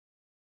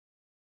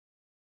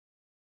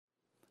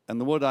And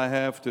the word I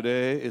have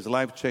today is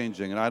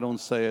life-changing, and I don't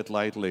say it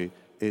lightly.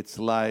 It's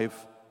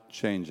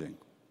life-changing.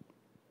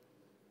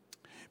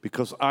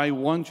 Because I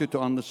want you to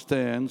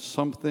understand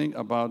something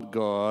about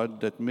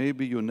God that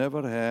maybe you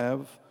never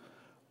have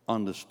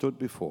understood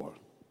before.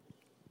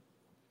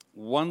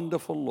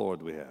 Wonderful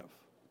Lord we have.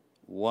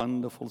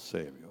 Wonderful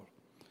Savior.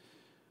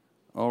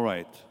 All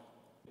right.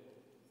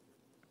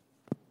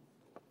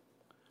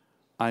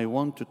 I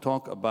want to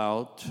talk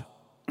about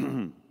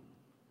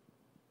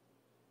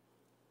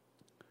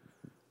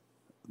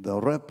the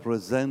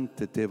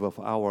representative of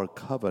our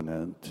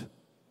covenant.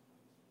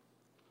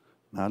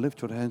 Now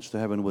lift your hands to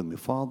heaven with me.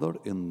 Father,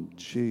 in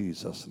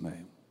Jesus'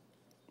 name.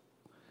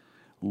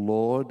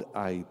 Lord,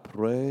 I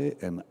pray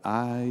and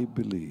I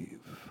believe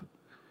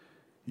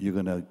you're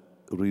going to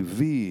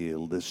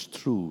reveal this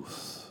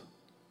truth.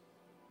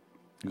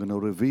 You're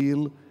going to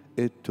reveal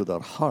it to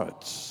their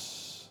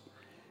hearts.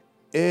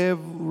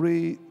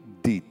 Every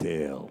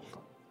detail,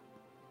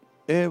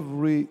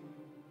 every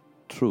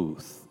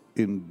truth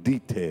in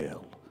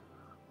detail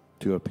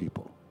to your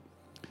people.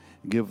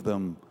 Give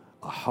them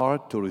a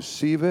heart to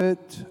receive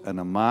it and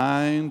a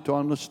mind to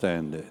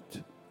understand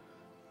it.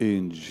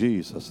 In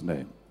Jesus'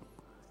 name.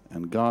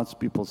 And God's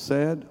people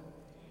said,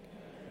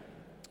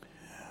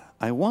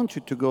 I want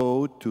you to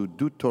go to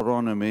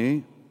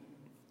Deuteronomy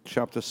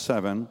chapter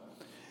 7.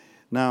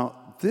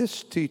 Now,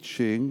 this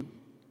teaching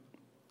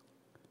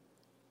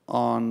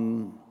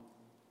on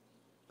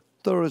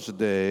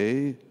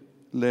Thursday,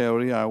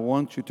 Larry, I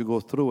want you to go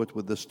through it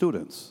with the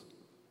students.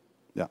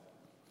 Yeah.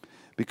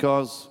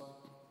 Because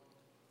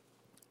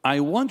I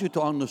want you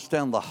to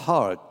understand the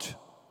heart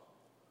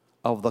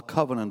of the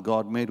covenant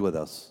God made with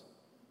us.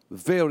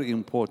 Very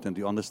important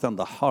you understand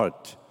the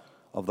heart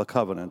of the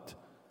covenant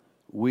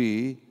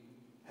we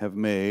have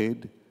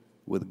made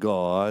with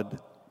God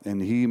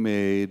and He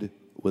made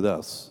with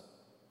us.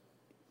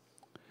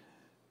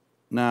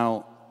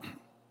 Now,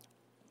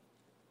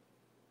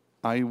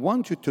 I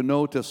want you to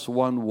notice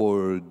one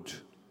word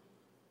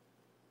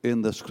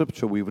in the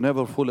scripture we've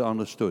never fully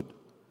understood: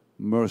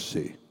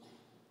 mercy.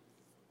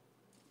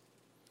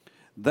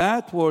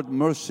 That word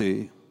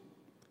mercy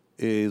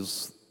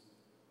is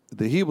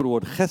the Hebrew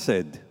word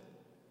chesed.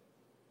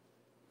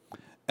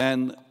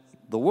 And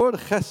the word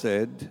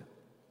chesed,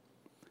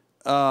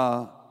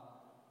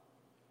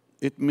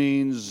 it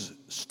means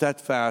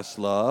steadfast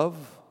love.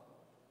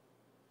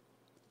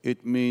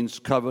 It means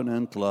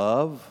covenant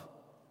love.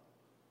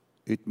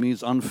 It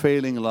means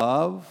unfailing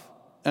love,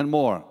 and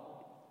more.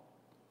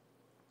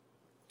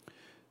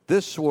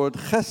 This word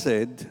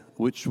chesed,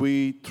 which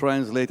we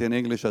translate in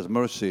English as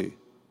mercy,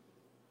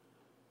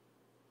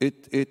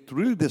 it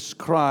really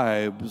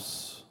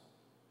describes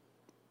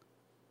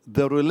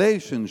the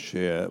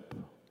relationship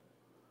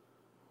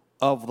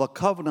of the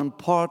covenant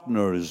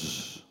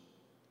partners.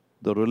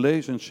 The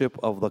relationship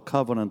of the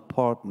covenant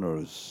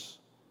partners.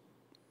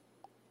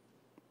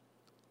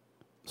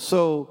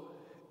 So,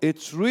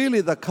 it's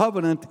really the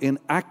covenant in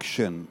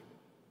action.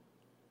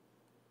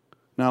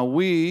 Now,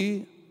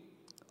 we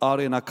are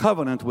in a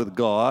covenant with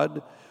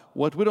God.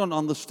 What we don't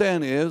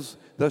understand is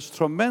there's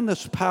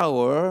tremendous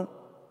power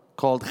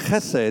called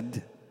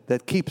chesed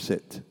that keeps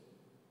it.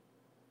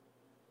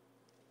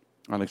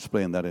 I'll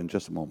explain that in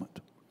just a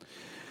moment.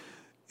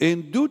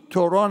 In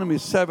Deuteronomy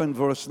 7,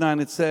 verse 9,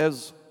 it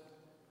says,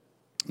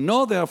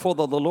 Know therefore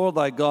that the Lord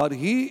thy God,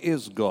 He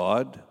is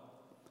God,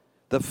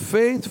 the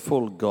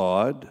faithful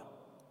God,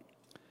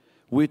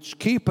 which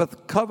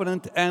keepeth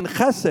covenant and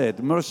chesed,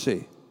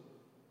 mercy.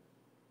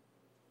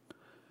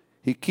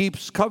 He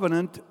keeps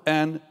covenant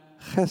and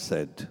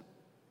chesed,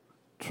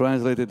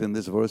 translated in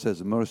this verse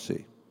as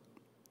mercy,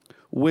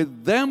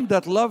 with them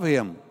that love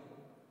Him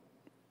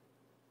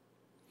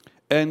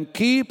and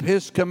keep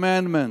His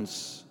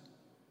commandments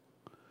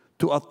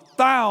to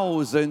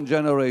 1,000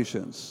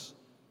 generations.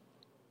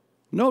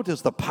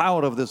 Notice the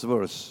power of this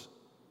verse.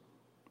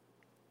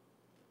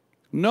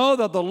 Know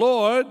that the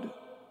Lord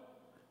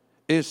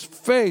is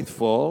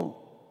faithful,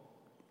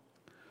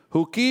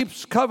 who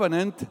keeps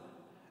covenant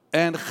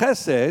and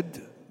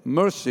chesed,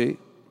 mercy,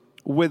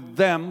 with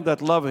them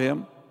that love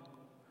Him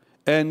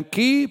and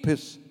keep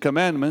His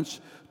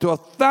commandments to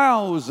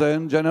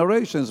 1,000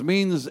 generations,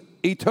 means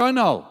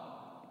eternal.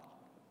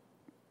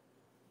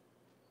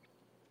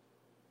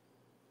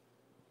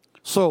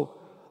 So,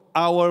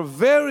 our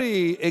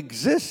very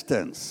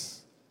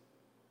existence,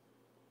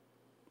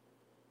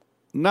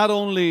 not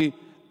only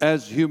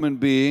as human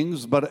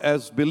beings, but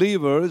as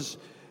believers,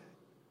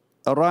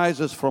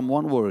 arises from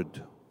one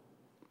word: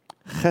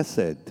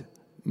 chesed,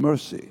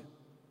 mercy.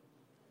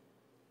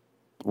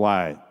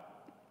 Why?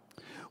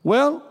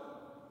 Well,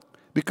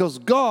 because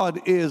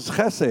God is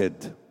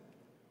chesed.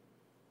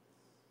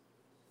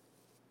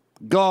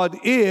 God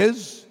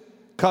is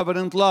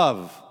covenant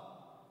love.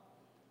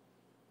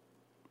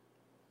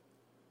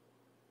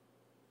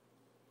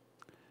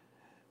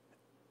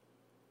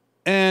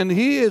 And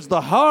He is the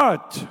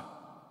heart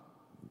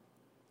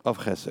of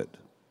chesed.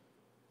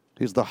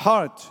 He's the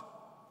heart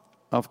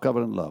of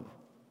covenant love.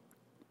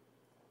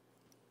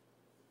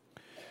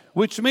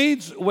 Which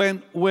means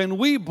when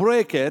we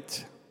break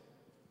it,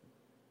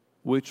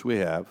 which we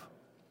have,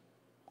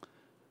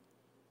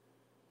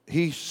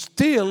 he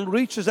still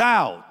reaches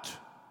out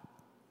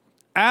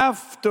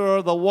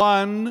after the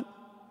one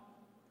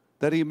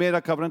that he made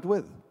a covenant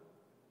with.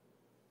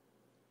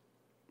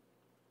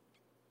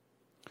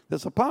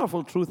 There's a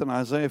powerful truth in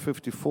Isaiah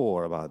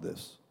 54 about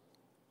this.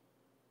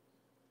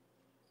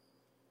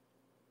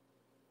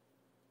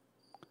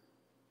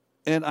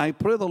 And I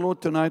pray the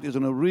Lord tonight is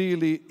going to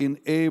really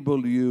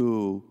enable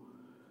you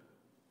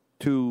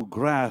to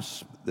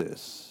grasp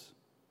this.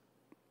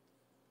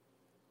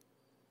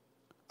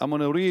 I'm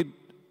going to read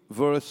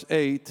verse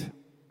 8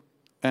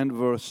 and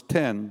verse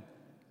 10.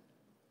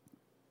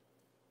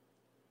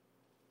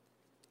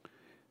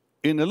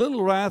 In a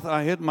little wrath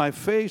I hid my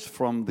face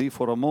from thee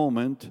for a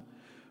moment,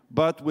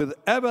 but with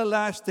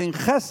everlasting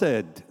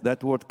chesed,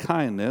 that word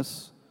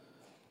kindness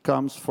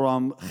comes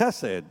from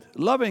chesed,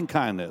 loving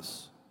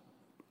kindness,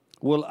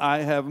 will I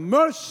have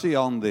mercy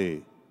on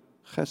thee,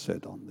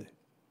 chesed on thee,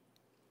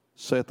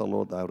 saith the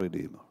Lord thy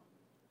Redeemer.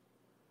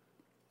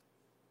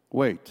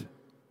 Wait.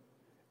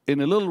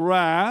 In a little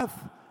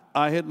wrath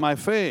I hid my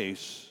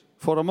face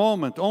for a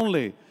moment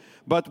only,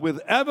 but with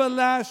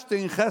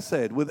everlasting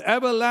chesed, with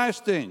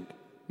everlasting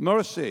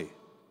mercy.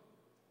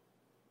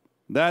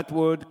 That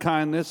word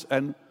kindness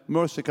and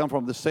mercy come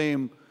from the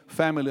same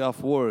family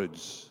of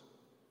words,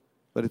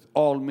 but it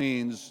all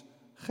means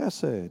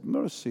chesed,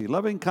 mercy,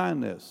 loving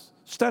kindness,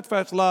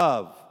 steadfast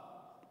love,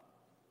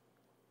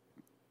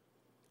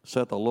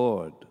 saith the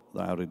Lord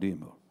thy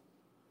Redeemer.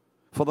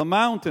 For the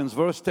mountains,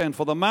 verse 10,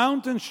 for the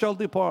mountains shall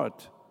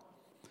depart,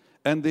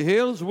 and the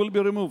hills will be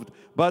removed,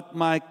 but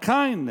my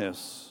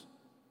kindness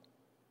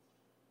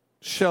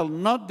shall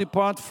not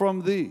depart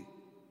from thee,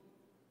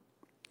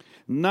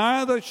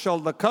 neither shall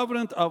the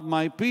covenant of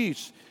my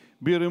peace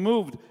be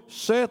removed,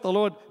 saith the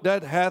Lord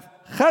that hath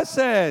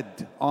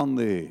chesed on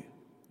thee,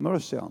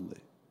 mercy on thee.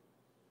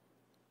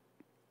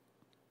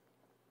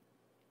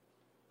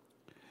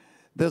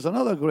 There's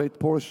another great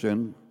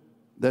portion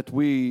that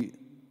we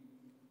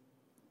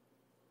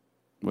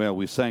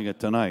sang it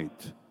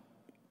tonight.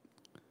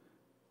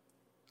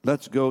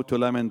 Let's go to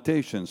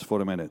Lamentations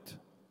for a minute.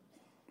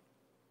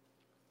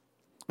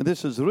 And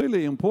this is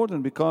really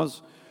important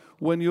because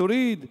when you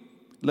read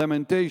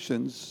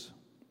Lamentations,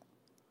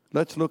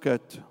 let's look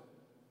at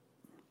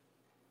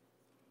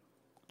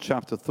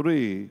chapter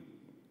 3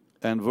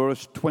 and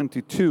verse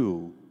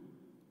 22.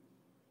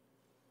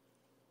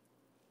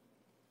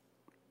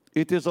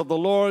 It is of the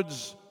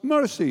Lord's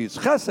mercies,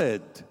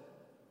 chesed,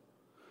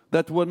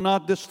 that were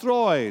not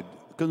destroyed,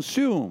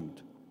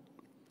 consumed,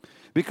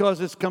 because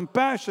his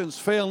compassions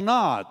fail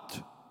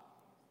not.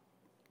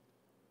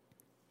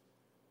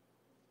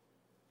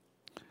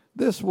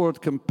 This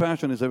word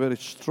compassion is a very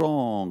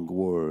strong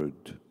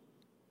word.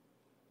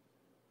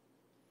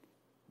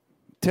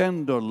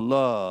 Tender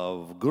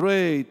love,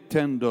 great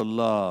tender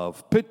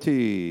love,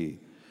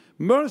 pity,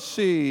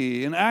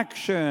 mercy in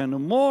action,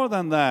 more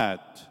than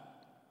that.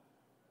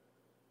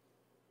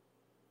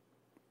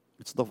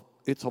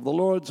 It's of the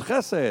Lord's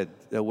chesed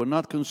that were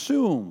not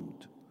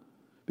consumed,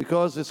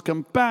 because his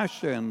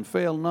compassion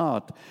fail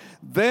not.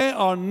 They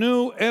are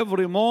new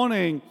every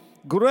morning.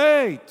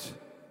 Great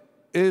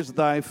is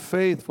thy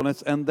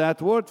faithfulness. And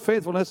that word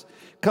faithfulness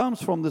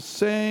comes from the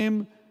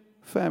same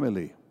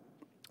family,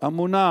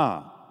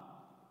 Amunah.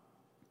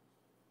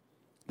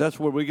 That's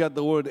where we get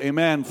the word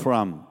amen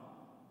from.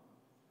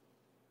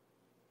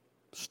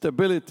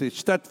 Stability,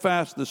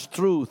 steadfastness,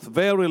 truth,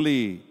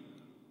 verily,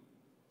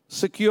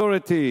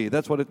 security.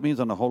 That's what it means,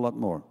 and a whole lot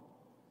more.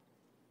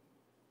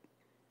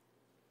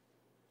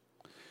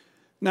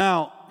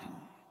 Now,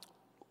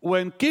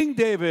 when King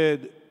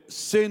David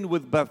sinned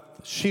with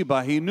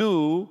Bathsheba, he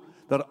knew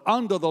that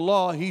under the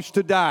law he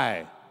should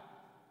die.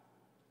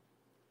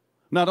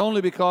 Not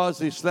only because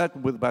he slept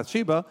with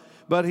Bathsheba,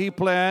 but he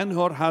planned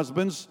her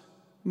husband's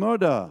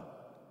murder,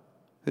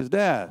 his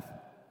death.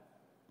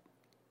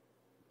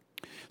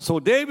 So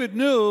David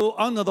knew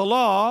under the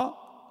law,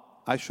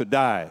 I should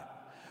die.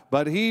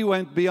 But he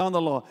went beyond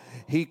the law.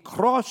 He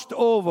crossed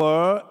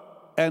over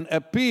and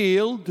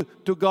appealed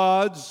to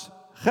God's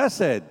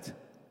chesed,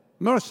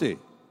 mercy.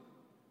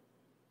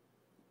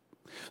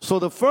 So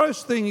the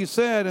first thing he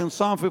said in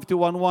Psalm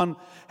 51:1,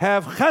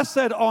 have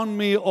chesed on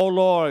me, O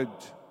Lord.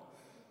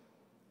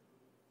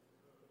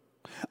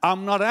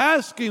 I'm not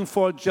asking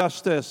for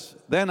justice,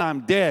 then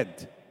I'm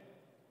dead.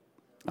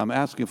 I'm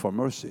asking for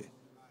mercy.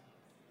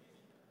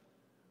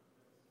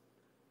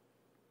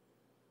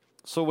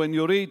 So when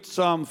you read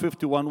Psalm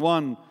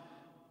 51:1,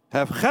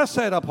 have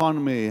chesed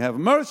upon me, have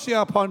mercy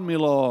upon me,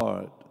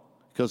 Lord,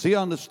 because he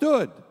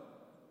understood.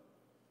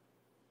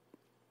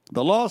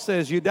 The law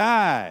says you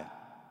die,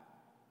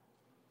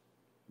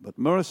 but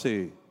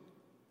mercy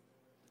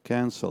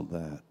canceled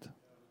that.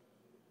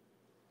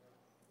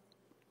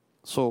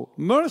 So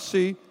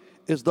mercy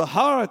is the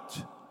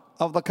heart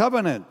of the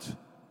covenant.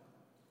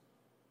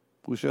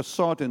 We just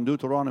saw it in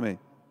Deuteronomy.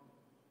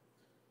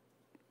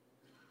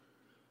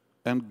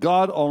 And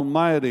God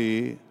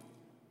Almighty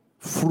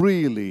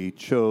freely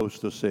chose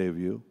to save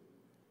you.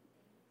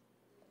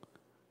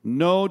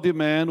 No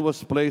demand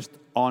was placed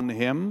on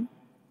him,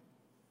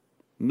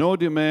 no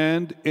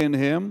demand in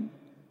him.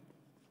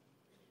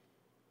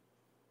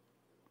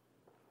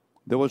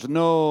 There was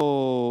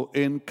no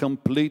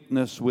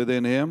incompleteness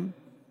within him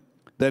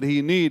that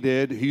he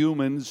needed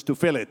humans to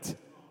fill it.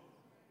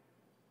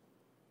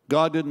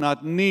 God did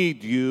not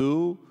need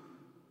you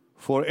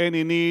for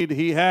any need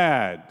he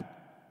had.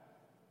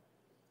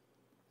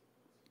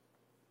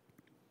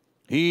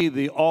 He,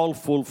 the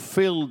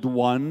all-fulfilled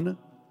one,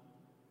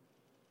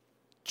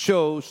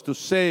 chose to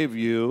save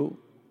you.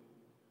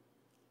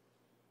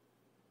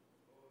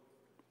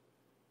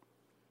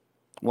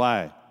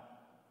 Why?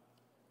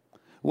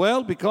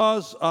 Well,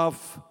 because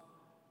of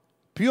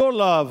pure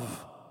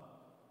love.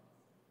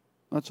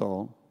 That's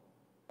all.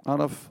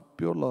 Out of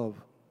pure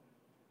love.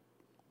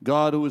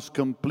 God, who is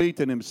complete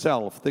in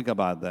himself, think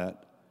about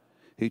that.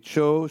 He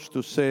chose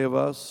to save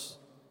us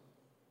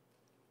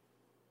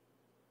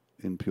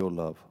in pure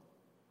love.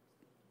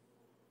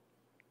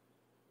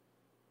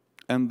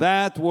 And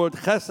that word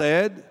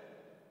chesed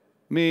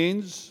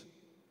means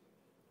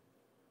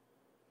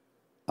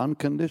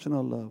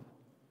unconditional love.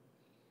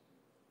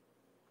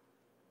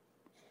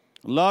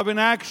 Love in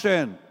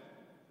action.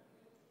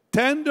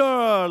 Tender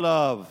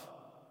love.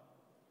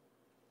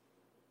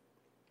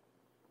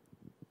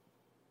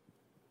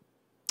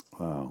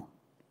 Wow.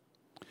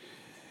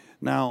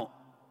 Now,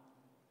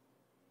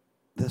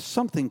 there's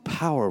something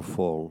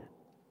powerful.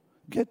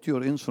 Get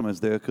your instruments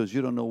there because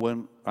you don't know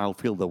when I'll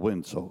feel the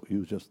wind, so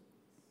you just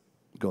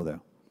go there.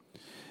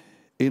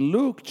 In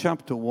Luke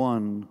chapter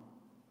 1,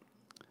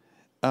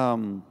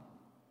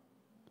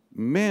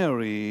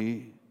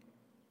 Mary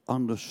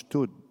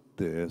understood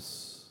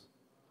this.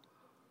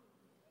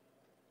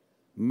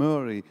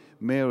 Mary,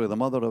 the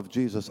mother of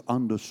Jesus,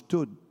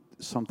 understood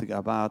something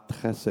about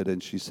chesed,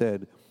 and she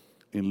said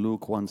in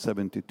Luke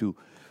 1:72,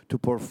 to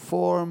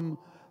perform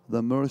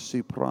the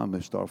mercy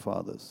promised our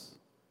fathers,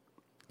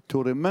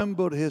 to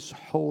remember his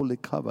holy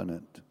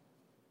covenant,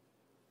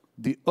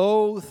 the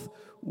oath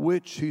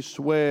which he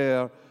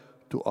sware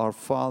to our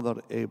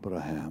father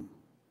Abraham.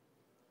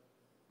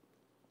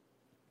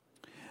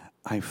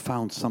 I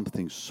found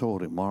something so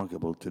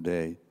remarkable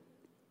today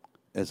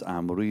as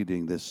I'm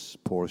reading this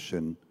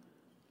portion.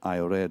 I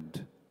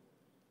read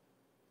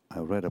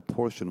a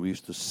portion we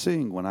used to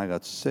sing when I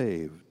got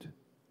saved.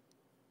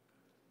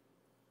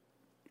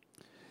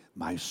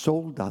 My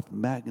soul doth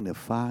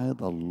magnify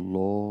the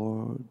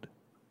Lord,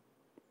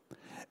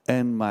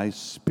 and my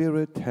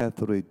spirit hath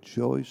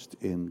rejoiced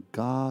in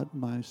God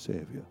my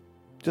Savior.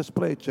 Just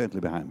play it gently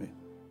behind me.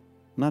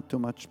 Not too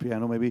much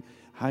piano, maybe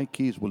high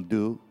keys will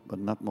do, but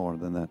not more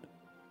than that.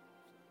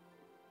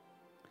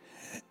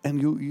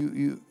 And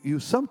you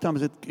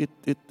sometimes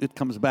it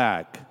comes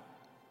back.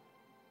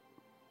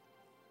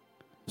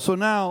 So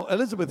now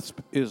Elizabeth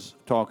is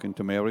talking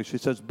to Mary. She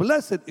says,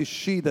 "Blessed is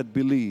she that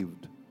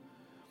believed,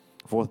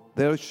 for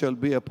there shall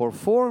be a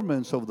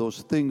performance of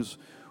those things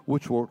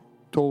which were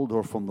told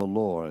her from the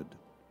Lord."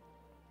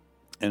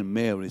 And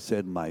Mary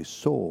said, "My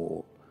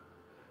soul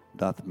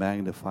doth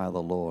magnify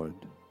the Lord,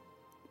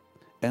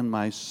 and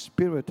my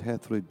spirit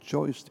hath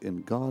rejoiced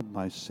in God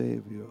my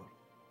Savior.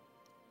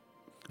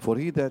 For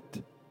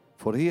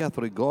he hath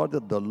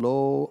regarded the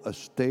low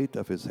estate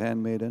of his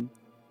handmaiden.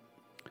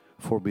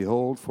 For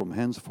behold, from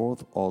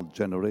henceforth all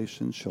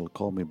generations shall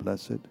call me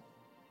blessed.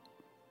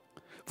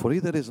 For he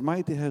that is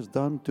mighty has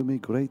done to me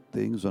great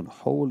things, and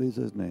holy is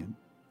his name.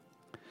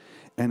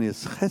 And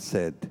his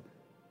chesed,"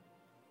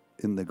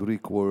 in the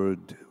Greek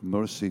word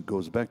mercy,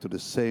 goes back to the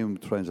same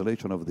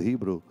translation of the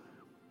Hebrew.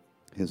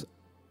 His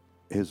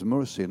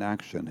mercy in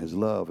action, his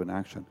love in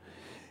action.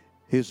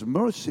 His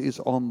mercy is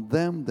on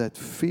them that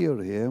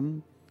fear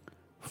him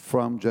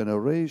from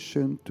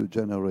generation to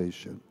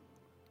generation.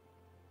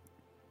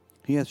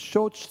 He has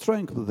showed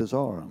strength with his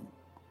arm.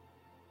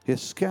 He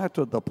has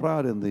scattered the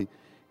proud in the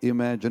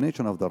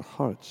imagination of their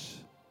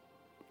hearts.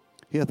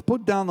 He hath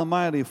put down the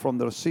mighty from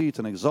their seats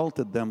and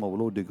exalted them of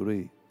low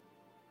degree.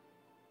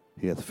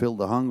 He hath filled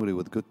the hungry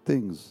with good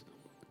things,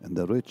 and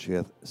the rich he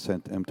hath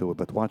sent empty.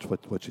 But watch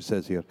what she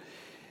says here.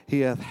 He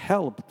hath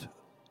helped,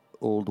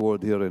 old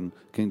word here in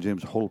King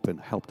James, holpen,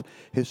 helped,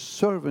 his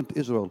servant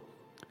Israel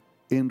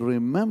in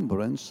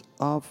remembrance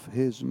of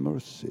his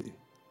mercy,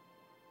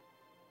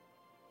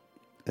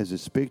 as he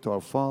spake to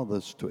our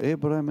fathers, to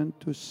Abraham and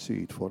to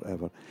seed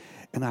forever.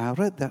 And I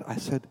read that, I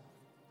said,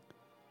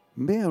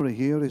 Mary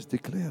here is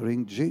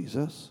declaring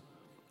Jesus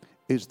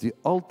is the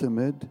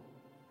ultimate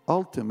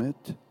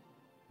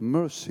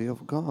mercy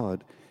of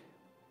God.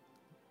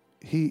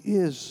 He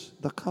is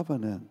the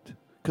covenant,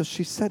 because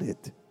she said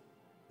it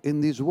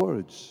in these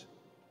words.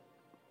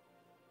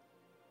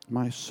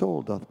 My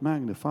soul doth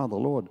magnify the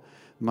Lord.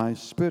 My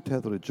spirit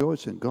hath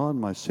rejoiced in God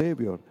my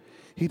Savior.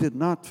 He did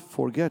not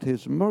forget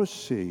his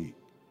mercy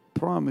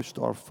promised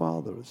our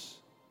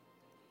fathers.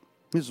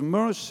 His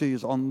mercy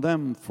is on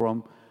them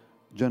from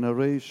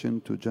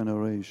generation to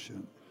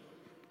generation.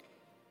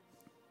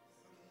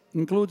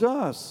 Includes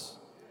us.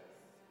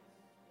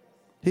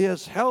 He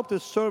has helped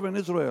his servant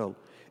Israel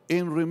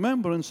in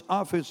remembrance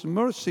of his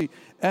mercy,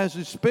 as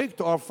he spake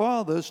to our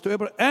fathers, to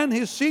Abraham, and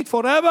his seed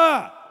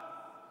forever.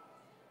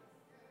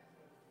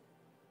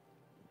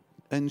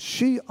 And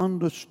she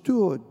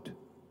understood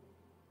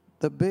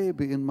the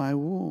baby in my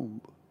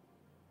womb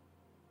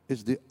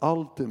is the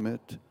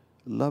ultimate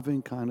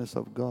loving kindness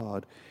of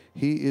God.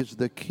 He is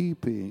the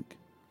keeping.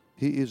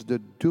 He is the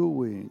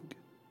doing.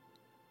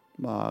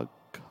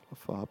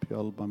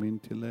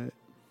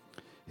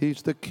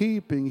 He's the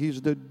keeping.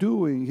 He's the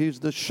doing. He's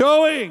the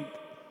showing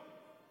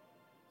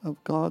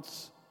of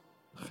God's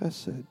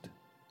chesed.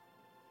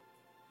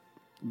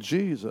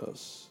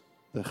 Jesus,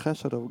 the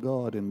chesed of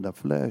God in the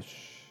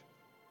flesh.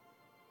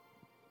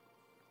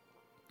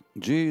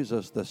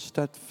 Jesus, the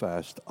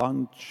steadfast,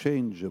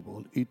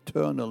 unchangeable,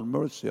 eternal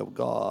mercy of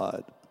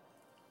God,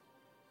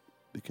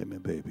 became a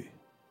baby.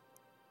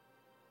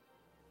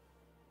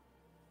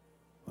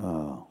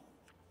 Oh.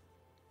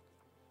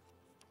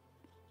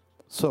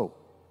 So,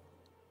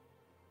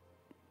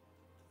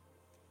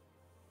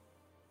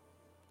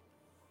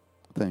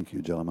 thank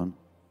you, gentlemen.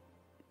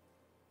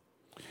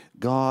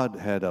 God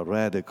had a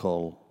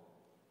radical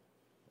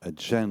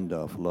agenda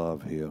of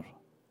love here.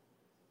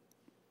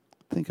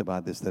 Think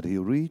about this, that he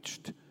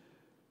reached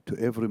to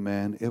every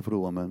man, every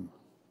woman,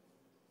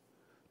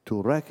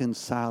 to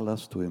reconcile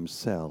us to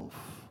himself,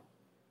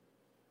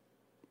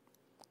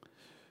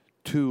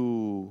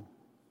 to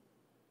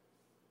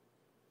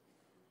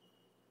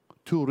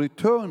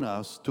return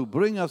us, to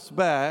bring us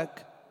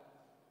back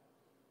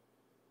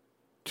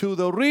to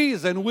the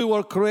reason we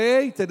were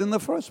created in the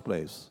first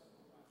place.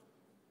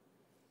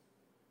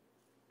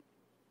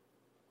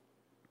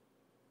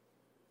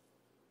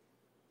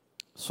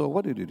 So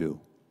what did he do?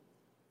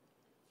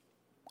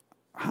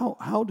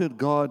 How did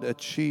God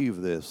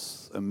achieve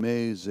this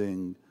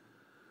amazing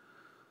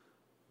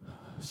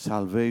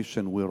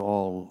salvation we're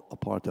all a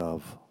part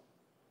of?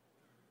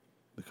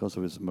 Because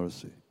of his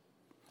mercy.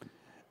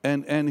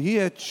 And he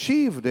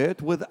achieved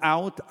it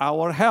without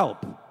our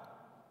help.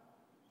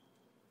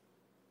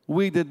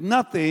 We did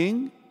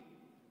nothing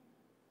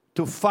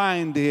to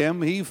find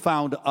him. He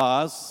found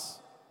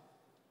us.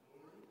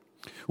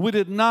 We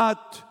did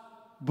not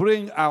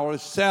bring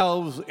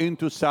ourselves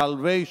into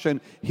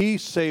salvation. He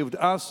saved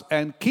us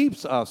and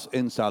keeps us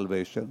in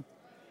salvation.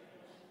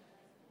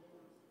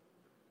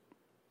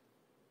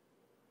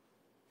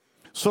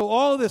 So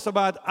all this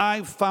about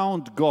I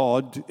found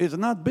God is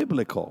not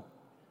biblical.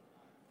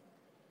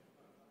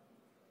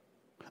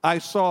 I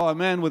saw a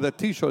man with a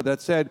t-shirt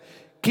that said,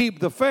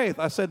 keep the faith.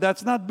 I said,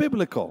 that's not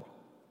biblical.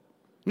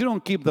 You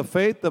don't keep the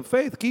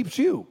faith keeps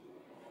you.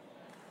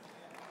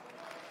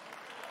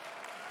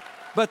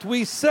 But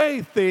we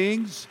say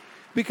things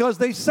because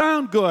they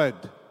sound good.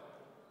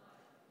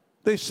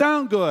 They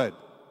sound good.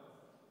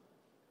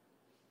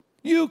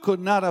 You could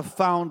not have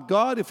found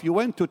God if you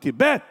went to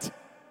Tibet.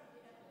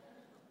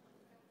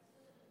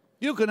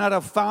 You could not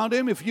have found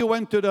him if you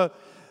went to the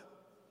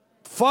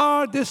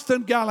far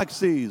distant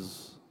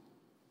galaxies.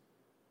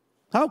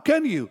 How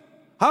can you?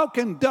 How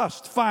can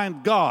dust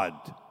find God?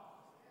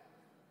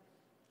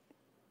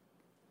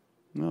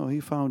 No, he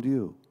found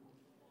you.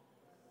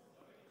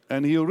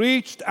 And he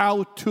reached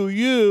out to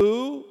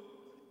you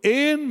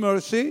in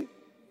mercy.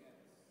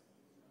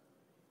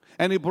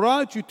 And he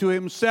brought you to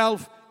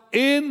himself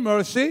in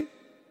mercy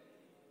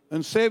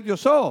and saved your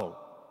soul.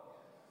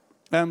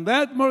 And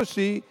that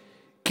mercy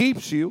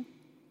keeps you,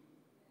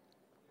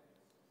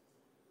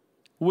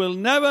 will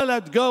never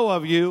let go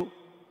of you.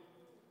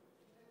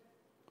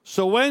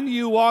 So when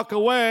you walk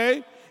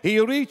away, he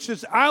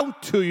reaches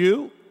out to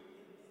you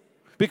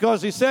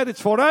because he said it's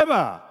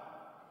forever.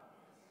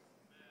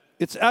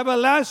 It's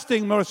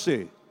everlasting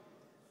mercy.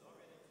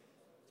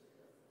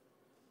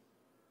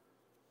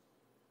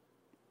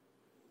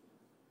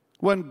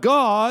 When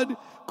God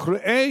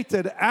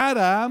created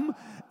Adam,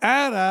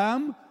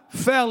 Adam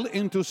fell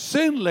into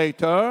sin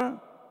later.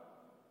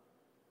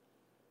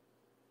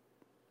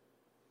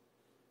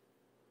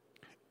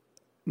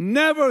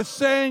 Never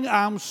saying,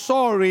 I'm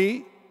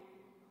sorry.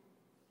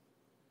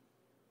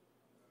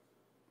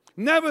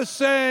 Never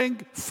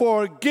saying,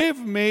 forgive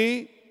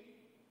me.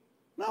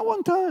 Not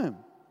one time.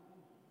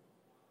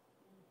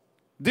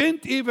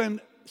 Didn't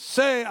even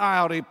say,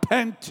 I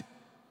repent.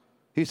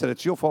 He said,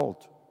 it's your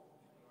fault.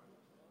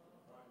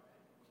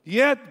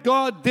 Yet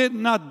God did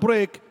not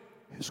break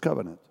his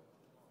covenant.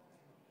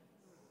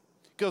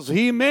 Because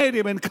he made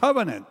him in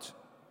covenant.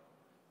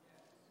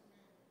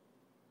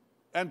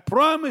 And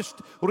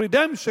promised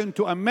redemption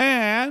to a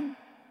man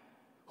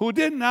who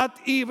did not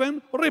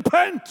even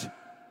repent.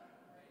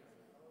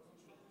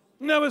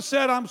 Never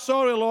said, I'm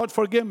sorry, Lord,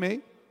 forgive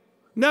me.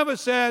 Never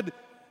said,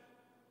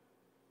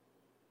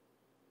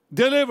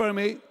 deliver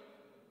me.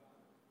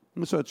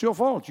 And so it's your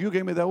fault. You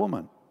gave me that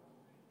woman.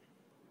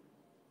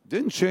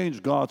 Didn't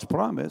change God's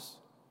promise.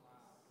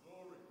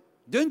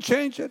 Didn't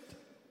change it.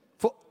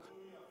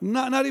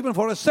 Not even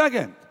for a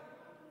second.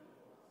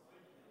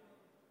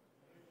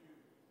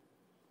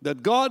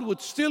 That God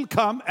would still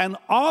come and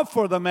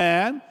offer the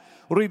man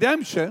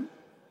redemption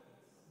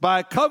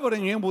by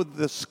covering him with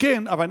the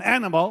skin of an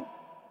animal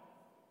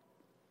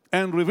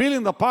and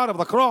revealing the part of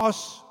the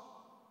cross,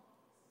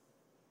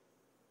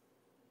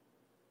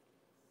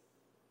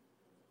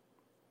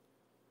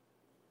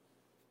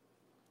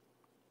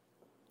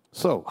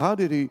 so how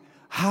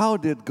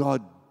did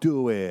God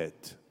do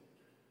it?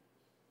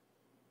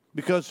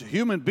 Because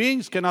human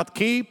beings cannot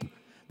keep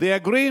the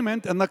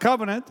agreement and the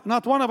covenant.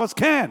 Not one of us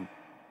can.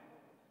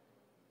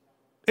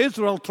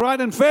 Israel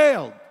tried and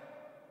failed.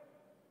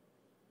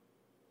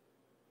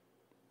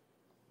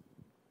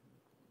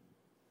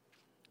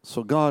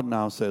 So God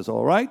now says,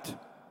 all right,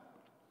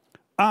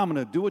 I'm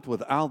going to do it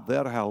without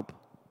their help.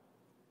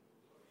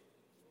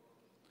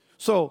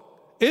 So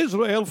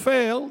Israel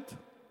failed.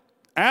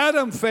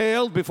 Adam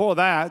failed before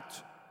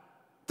that.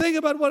 Think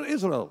about what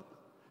Israel,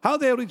 how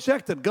they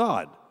rejected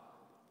God.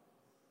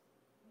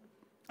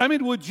 I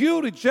mean, would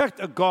you reject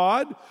a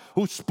God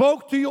who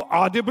spoke to you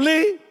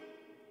audibly?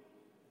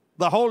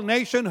 The whole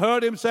nation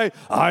heard him say,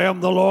 I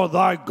am the Lord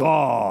thy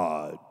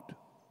God.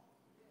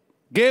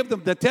 Gave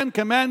them the 10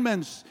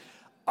 Commandments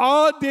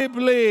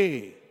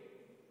audibly.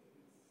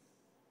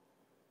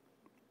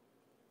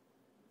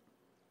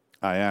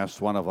 I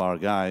asked one of our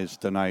guys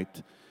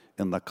tonight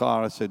in the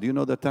car, I said, do you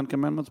know the 10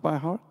 Commandments by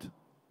heart?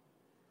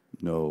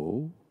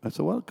 No. I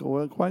said, well,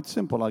 quite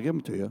simple. I'll give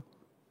them to you.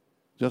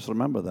 Just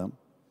remember them.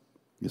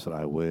 He said,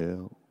 I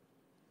will.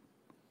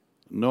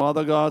 No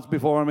other gods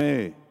before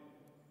me.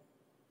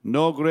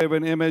 No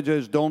graven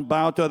images. Don't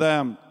bow to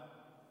them.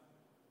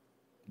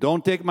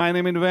 Don't take my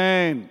name in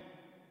vain.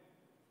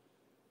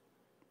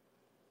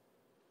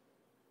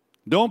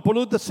 Don't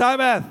pollute the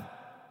Sabbath.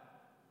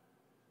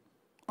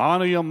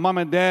 Honor your mom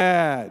and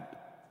dad.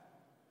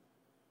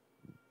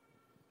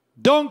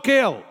 Don't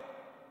kill.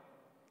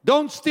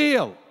 Don't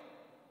steal.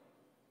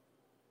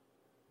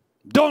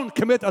 Don't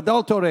commit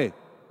adultery.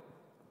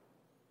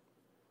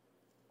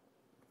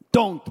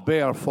 Don't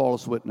bear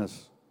false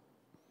witness.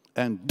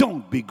 And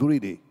don't be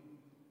greedy.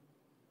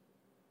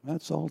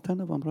 That's all 10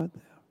 of them right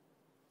there.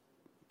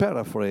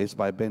 Paraphrased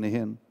by Benny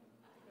Hinn.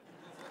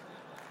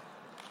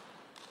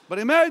 But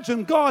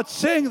imagine God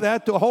saying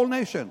that to a whole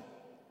nation.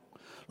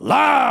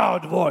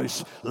 Loud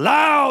voice,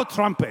 loud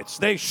trumpets.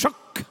 They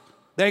shook.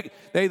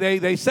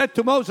 They said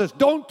to Moses,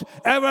 don't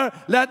ever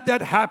let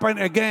that happen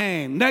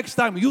again. Next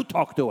time you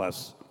talk to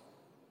us.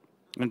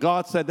 And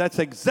God said, that's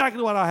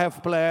exactly what I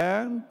have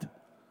planned.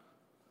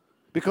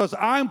 Because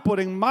I'm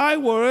putting my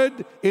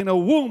word in a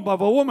womb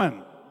of a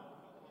woman.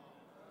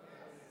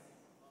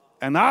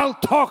 And I'll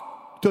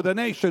talk to the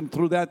nation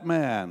through that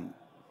man.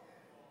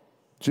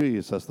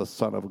 Jesus, the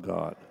Son of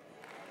God.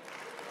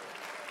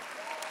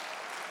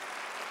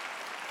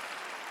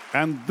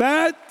 And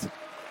that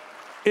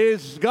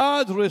is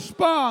God's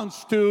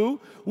response to,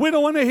 we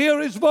don't want to hear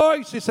his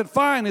voice. He said,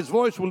 fine, his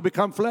voice will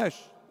become flesh.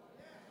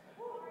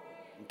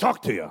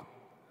 Talk to you.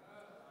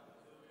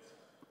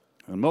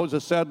 And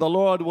Moses said, the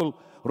Lord will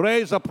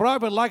raise a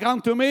prophet like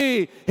unto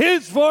me.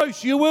 His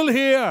voice you will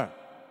hear.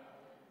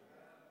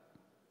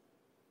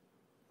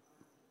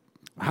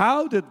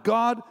 How did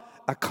God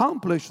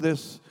accomplish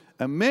this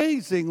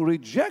amazing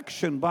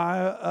rejection by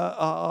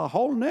a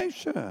whole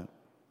nation?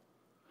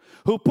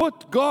 Who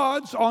put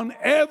gods on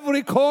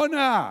every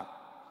corner,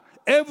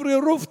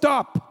 every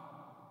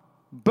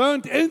rooftop,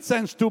 burnt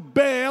incense to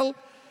Baal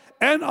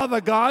and other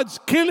gods,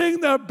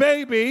 killing their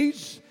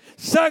babies,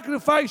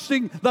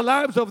 sacrificing the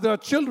lives of their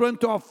children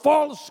to a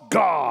false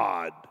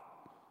god,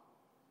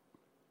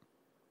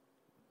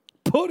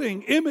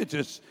 putting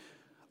images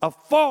of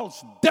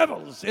false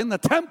devils in the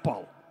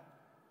temple,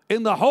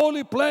 in the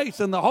holy place,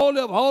 in the Holy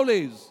of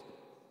Holies.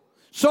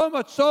 So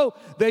much so,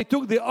 they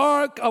took the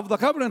Ark of the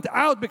Covenant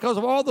out because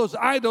of all those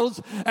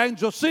idols, and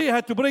Josiah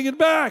had to bring it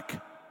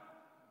back.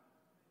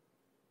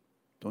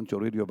 Don't you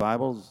read your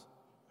Bibles?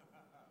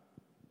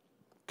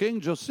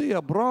 King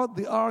Josiah brought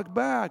the Ark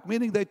back,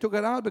 meaning they took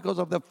it out because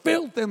of the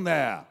filth in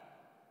there.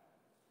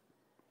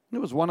 He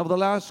was one of the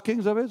last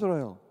kings of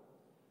Israel.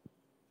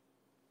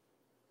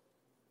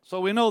 So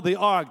we know the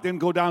Ark didn't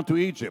go down to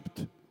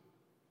Egypt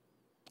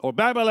or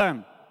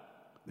Babylon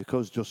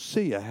because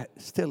Josiah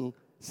still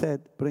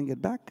said, bring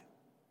it back.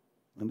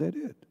 And they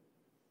did.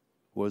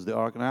 Where's the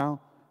Ark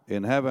now?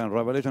 In heaven,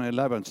 Revelation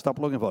 11. Stop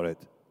looking for it.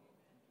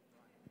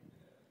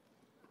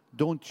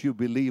 Don't you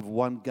believe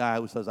one guy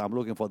who says, I'm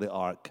looking for the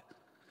Ark.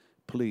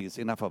 Please,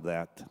 enough of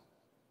that.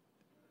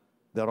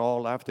 They're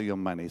all after your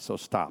money, so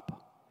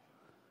stop.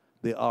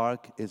 The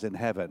Ark is in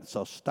heaven,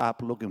 so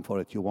stop looking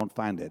for it. You won't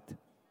find it.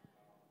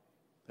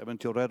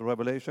 Haven't you read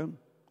Revelation?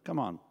 Come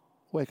on,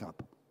 wake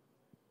up.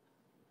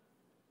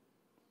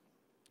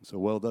 So,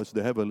 well, that's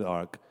the heavenly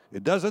ark.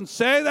 It doesn't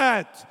say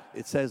that.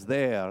 It says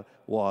there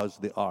was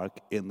the ark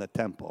in the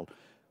temple.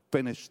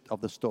 Finished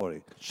of the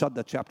story. Shut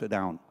the chapter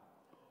down.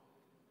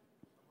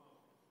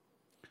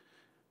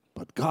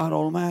 But God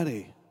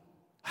Almighty,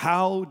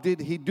 how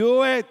did he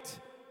do it?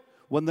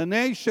 When the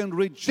nation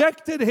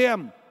rejected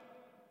him,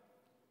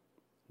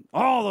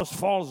 all those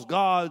false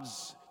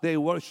gods they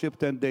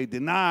worshipped and they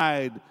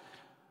denied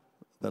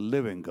the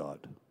living God.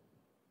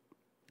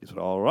 He said,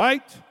 all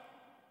right,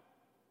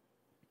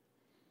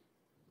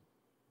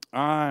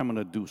 I'm going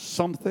to do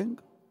something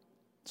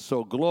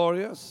so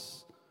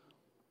glorious.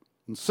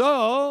 And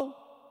so,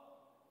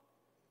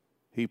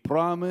 he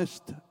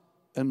promised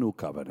a new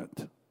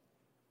covenant.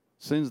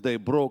 Since they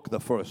broke the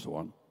first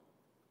one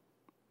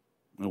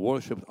and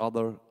worshiped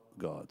other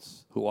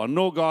gods who are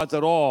no gods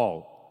at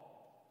all.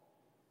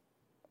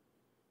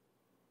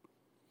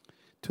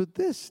 To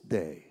this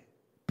day,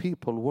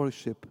 people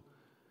worship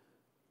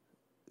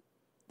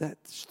that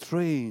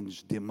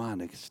strange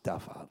demonic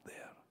stuff out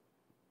there.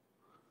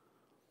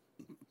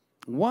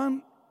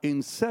 1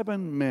 in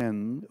 7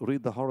 men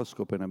read the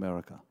horoscope in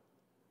America.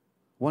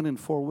 1 in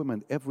 4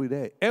 women every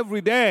day. Every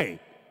day!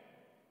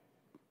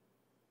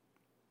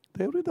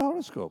 They read the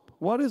horoscope.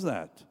 What is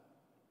that?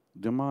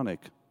 Demonic.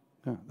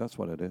 Yeah, that's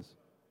what it is.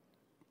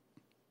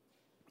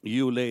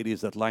 You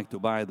ladies that like to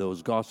buy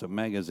those gossip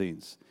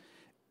magazines,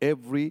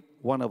 every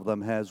one of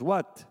them has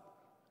what?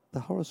 The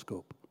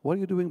horoscope. What are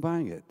you doing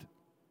buying it?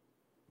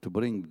 To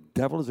bring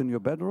devils in your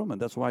bedroom,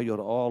 and that's why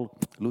you're all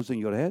losing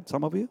your head,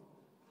 some of you?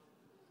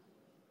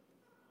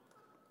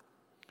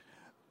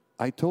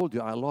 I told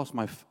you I lost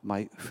my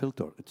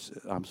filter.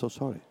 I'm so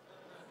sorry.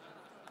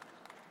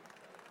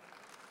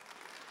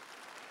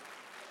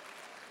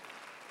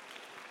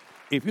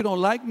 If you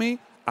don't like me,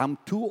 I'm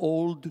too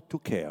old to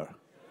care.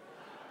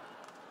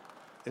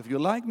 If you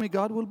like me,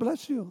 God will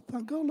bless you.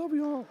 Thank God, love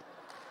you all.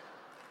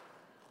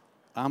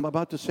 I'm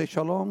about to say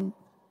shalom.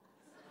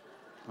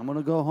 I'm going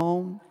to go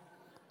home.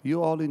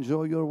 You all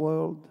enjoy your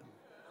world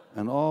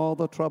and all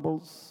the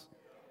troubles.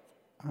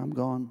 I'm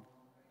gone.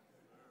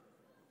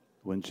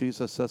 When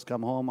Jesus says,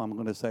 come home, I'm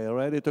going to say,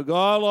 ready to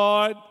go,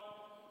 Lord.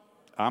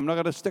 I'm not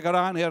going to stick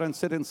around here and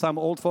sit in some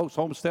old folks'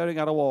 home staring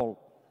at a wall.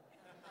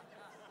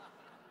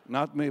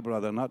 Not me,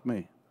 brother, not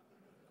me.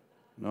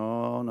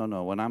 No, no,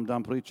 no. When I'm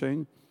done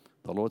preaching,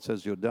 the Lord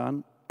says, you're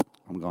done,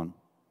 I'm gone.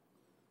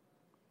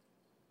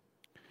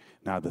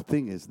 Now, the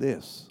thing is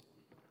this.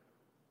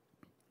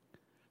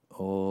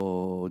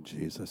 Oh,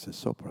 Jesus is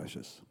so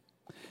precious.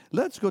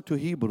 Let's go to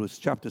Hebrews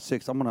chapter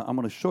 6. I'm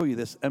gonna show you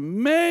this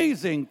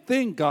amazing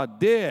thing God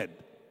did.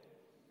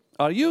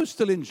 Are you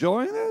still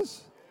enjoying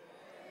this?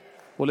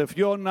 Well, if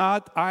you're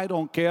not, I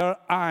don't care.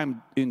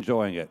 I'm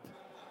enjoying it.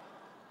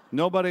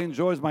 Nobody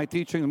enjoys my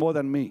teaching more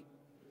than me.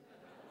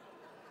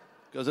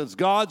 Because it's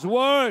God's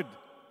Word.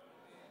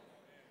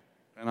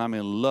 And I'm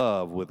in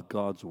love with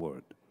God's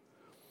Word.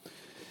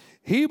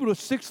 Hebrews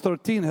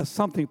 6:13 has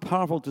something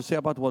powerful to say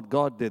about what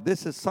God did.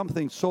 This is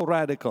something so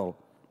radical.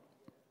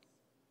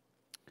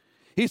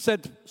 He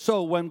said,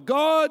 so when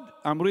God,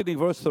 I'm reading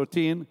verse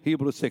 13,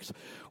 Hebrews 6.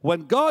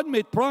 When God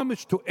made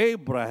promise to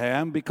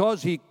Abraham,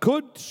 because he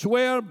could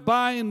swear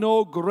by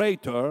no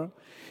greater,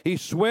 he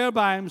swore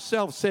by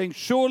himself, saying,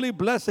 surely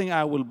blessing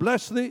I will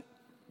bless thee,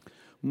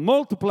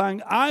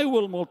 multiplying I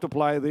will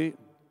multiply thee.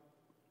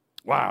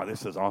 Wow,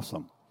 this is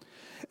awesome.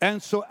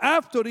 And so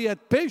after he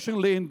had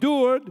patiently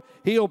endured,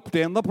 he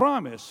obtained the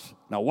promise.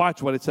 Now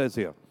watch what it says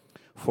here.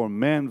 For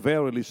men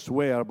verily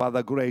swear by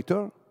the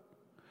greater,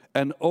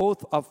 an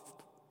oath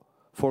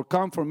for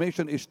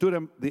confirmation is to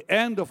them the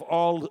end of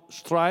all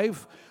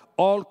strife.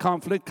 All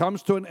conflict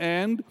comes to an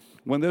end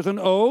when there's an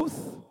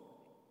oath,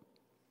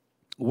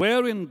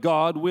 wherein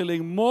God,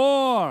 willing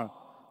more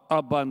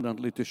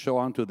abundantly to show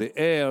unto the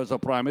heirs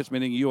of promise,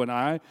 meaning you and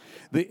I,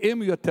 the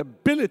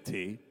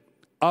immutability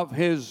of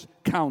his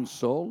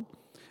counsel.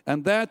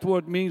 And that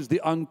word means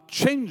the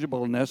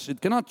unchangeableness.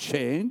 It cannot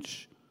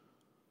change.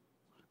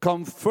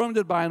 Confirmed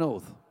it by an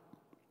oath.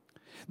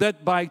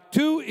 That by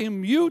two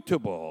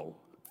immutable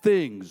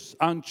things,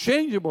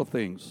 unchangeable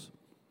things,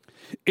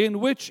 in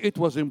which it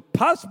was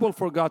impossible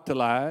for God to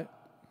lie,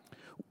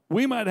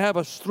 we might have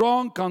a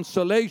strong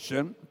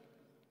consolation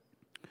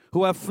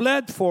who have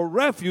fled for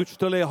refuge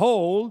to lay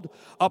hold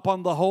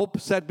upon the hope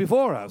set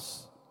before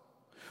us.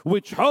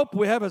 Which hope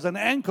we have as an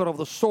anchor of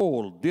the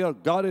soul, dear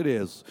God it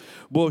is,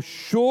 both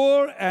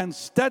sure and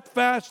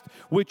steadfast,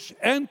 which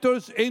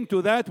enters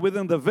into that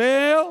within the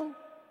veil,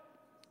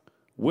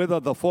 whither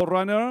the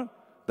forerunner,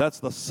 that's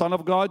the Son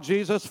of God,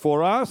 Jesus,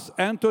 for us,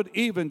 entered,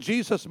 even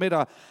Jesus made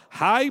a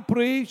high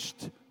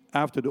priest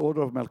after the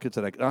order of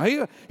Melchizedek. Now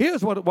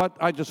here's what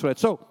I just read.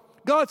 So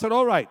God said,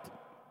 all right,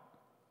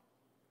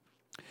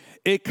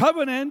 a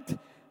covenant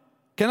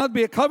cannot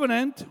be a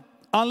covenant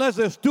unless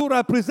there's two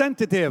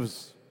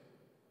representatives.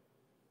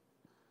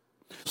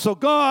 So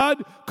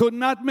God could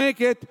not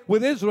make it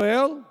with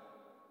Israel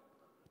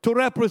to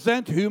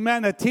represent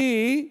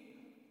humanity.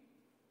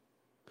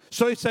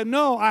 So he said,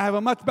 no, I have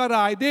a much better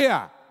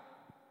idea.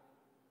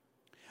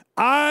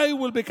 I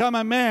will become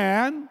a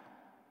man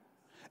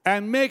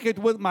and make it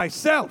with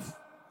myself.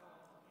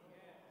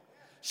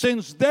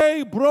 Since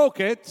they broke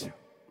it,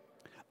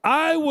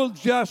 I will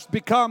just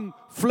become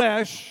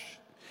flesh.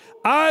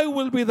 I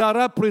will be the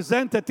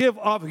representative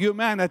of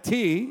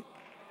humanity.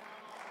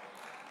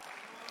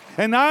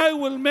 And I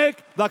will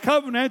make the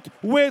covenant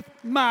with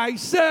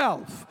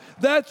myself.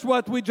 That's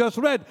what we just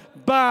read.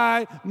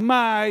 By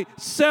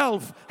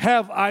myself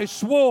have I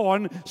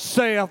sworn,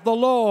 saith the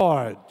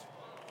Lord.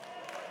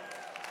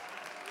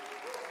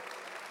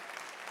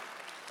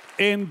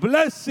 In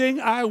blessing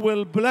I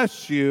will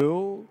bless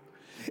you,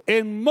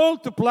 In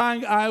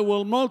multiplying, I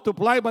will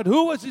multiply. But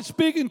who was he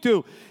speaking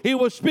to? He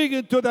was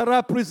speaking to the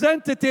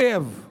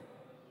representative.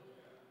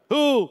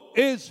 Who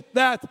is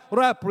that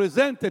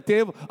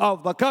representative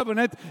of the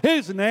covenant?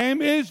 His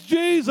name is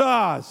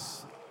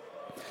Jesus.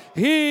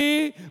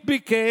 He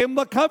became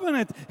the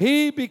covenant.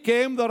 He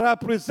became the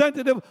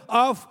representative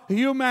of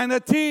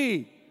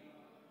humanity.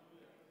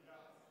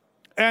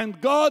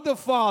 And God the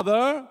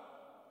Father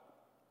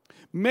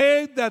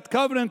made that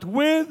covenant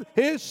with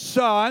His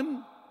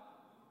Son,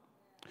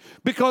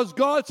 because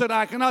God said,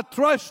 I cannot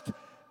trust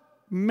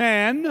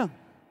man.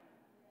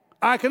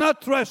 I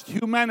cannot trust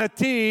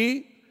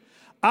humanity.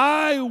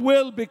 I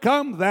will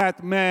become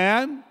that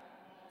man,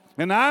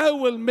 and I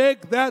will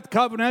make that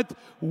covenant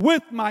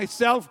with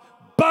myself,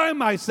 by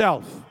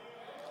myself.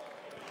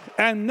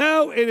 And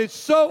now it is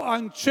so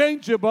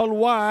unchangeable.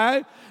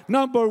 Why?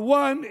 Number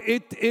one,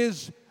 it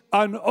is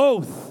an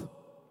oath.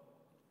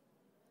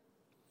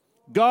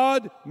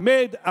 God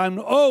made an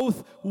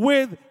oath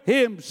with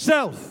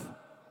Himself.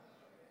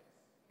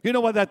 You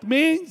know what that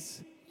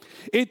means?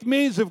 It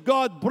means if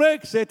God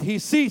breaks it, He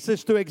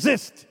ceases to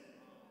exist.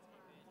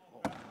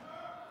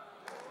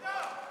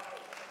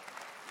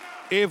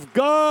 If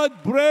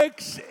God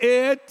breaks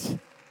it,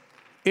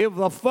 if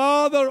the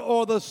Father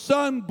or the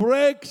Son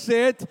breaks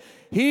it,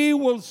 He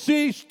will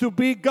cease to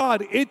be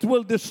God. It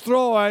will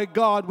destroy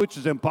God, which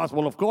is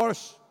impossible, of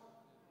course.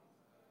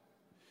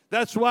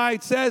 That's why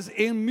it says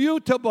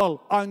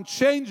immutable,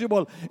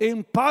 unchangeable,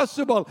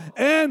 impossible,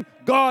 and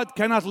God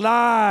cannot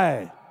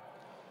lie.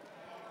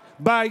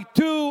 By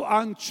two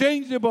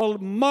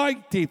unchangeable,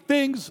 mighty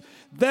things,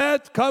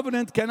 that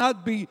covenant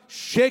cannot be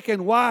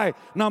shaken. Why?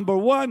 Number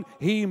one,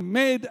 He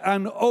made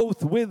an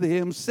oath with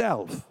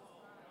Himself.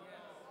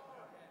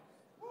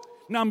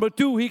 Number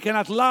two, He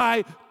cannot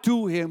lie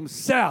to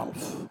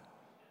Himself.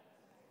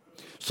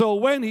 So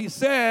when He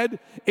said,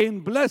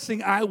 in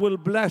blessing I will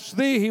bless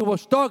thee, He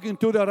was talking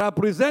to the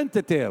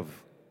representative.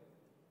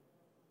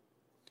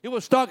 He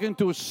was talking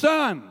to His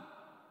Son.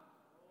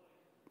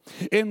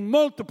 In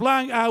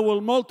multiplying, I will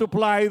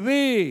multiply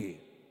thee.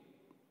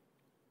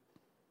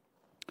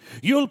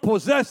 You'll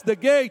possess the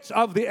gates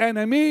of the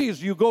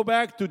enemies. You go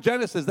back to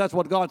Genesis, that's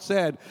what God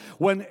said.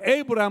 When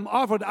Abraham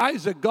offered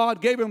Isaac,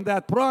 God gave him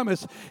that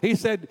promise. He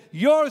said,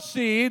 your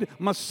seed,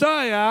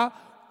 Messiah,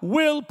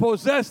 will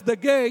possess the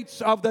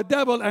gates of the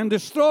devil and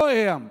destroy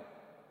him.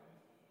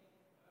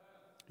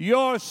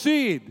 Your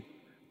seed,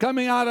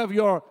 coming out of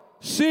your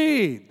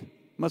seed,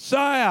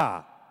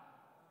 Messiah.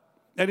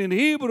 And in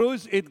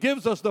Hebrews, it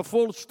gives us the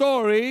full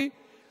story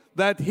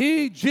that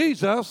He,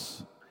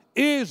 Jesus,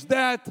 is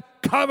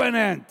that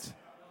covenant.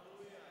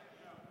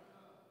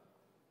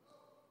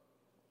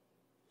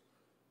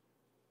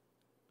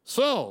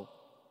 So,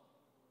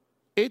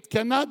 it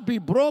cannot be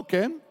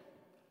broken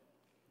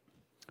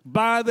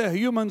by the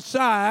human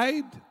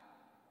side,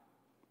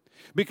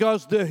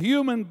 because the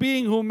human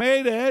being who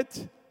made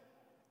it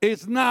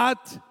is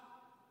not,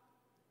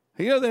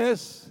 hear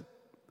this,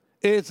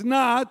 it's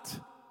not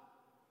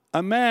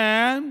a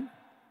man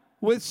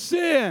with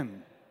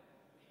sin.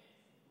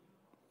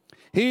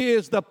 He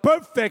is the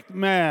perfect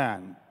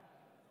man,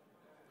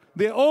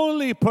 the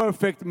only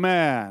perfect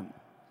man.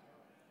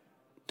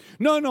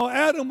 No,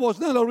 Adam was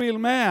not a real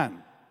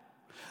man.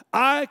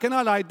 I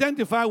cannot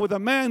identify with a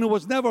man who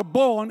was never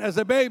born as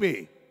a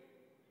baby.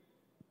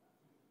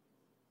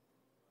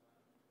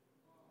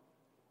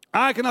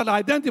 I cannot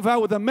identify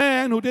with a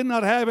man who did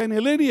not have any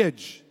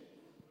lineage,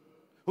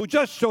 who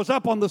just shows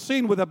up on the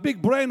scene with a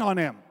big brain on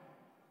him.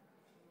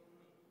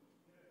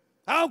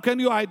 How can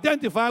you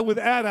identify with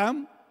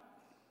Adam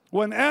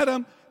when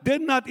Adam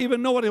did not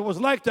even know what it was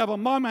like to have a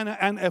mom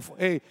and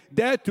a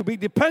dad to be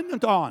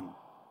dependent on?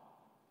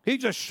 He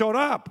just showed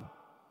up,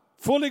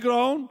 fully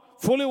grown,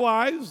 fully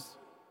wise.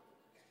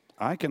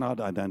 I cannot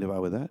identify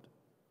with that.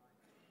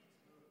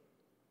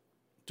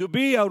 To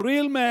be a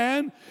real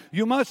man,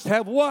 you must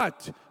have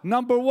what?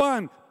 Number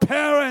one,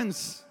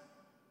 parents.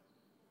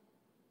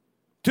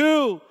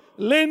 Two,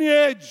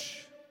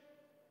 lineage.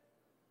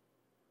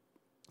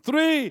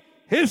 Three,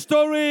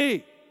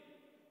 history.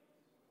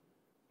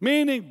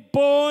 Meaning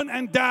born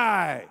and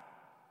die.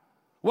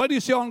 What do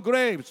you see on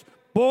graves?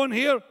 Born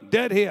here,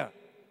 dead here.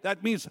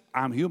 That means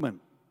I'm human.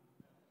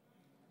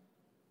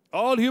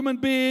 All human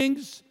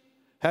beings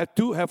have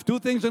two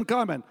things in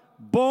common.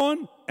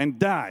 Born and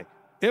die.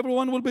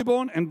 Everyone will be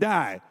born and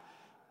die.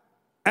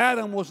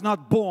 Adam was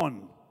not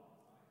born,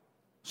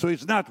 so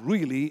he's not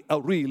really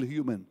a real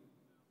human.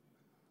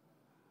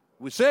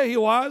 We say he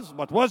was,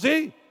 but was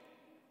he?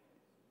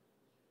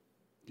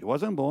 He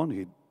wasn't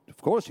born. Of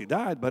course he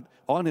died, but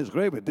on his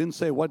grave it didn't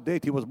say what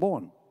date he was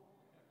born.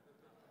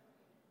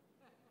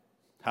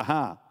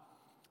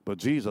 But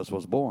Jesus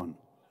was born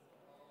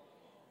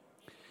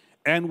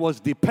and was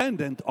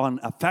dependent on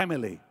a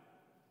family.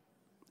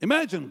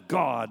 Imagine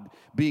God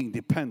being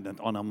dependent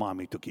on a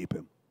mommy to keep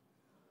him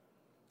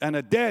and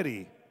a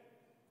daddy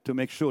to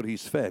make sure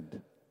he's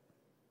fed.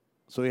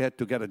 So he had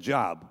to get a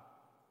job.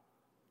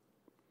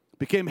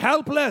 Became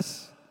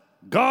helpless,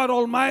 God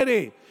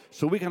Almighty,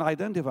 so we can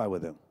identify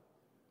with him.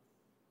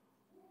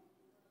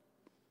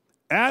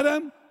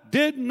 Adam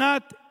did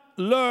not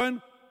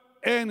learn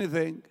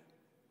anything.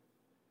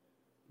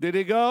 Did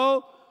he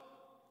go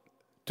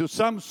to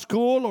some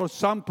school or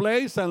some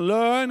place and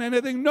learn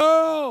anything?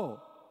 No.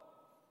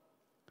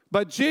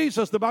 But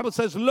Jesus, the Bible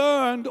says,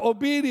 learned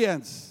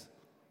obedience.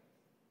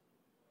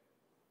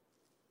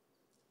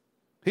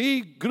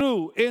 He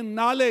grew in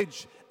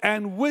knowledge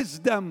and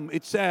wisdom,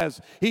 it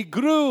says. He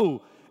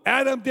grew.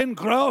 Adam didn't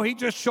grow, he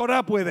just showed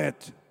up with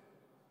it.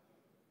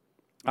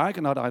 I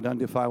cannot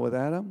identify with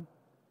Adam,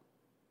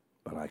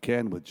 but I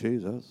can with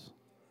Jesus.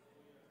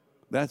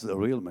 That's the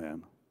real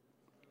man.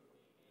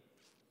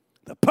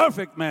 The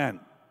perfect man.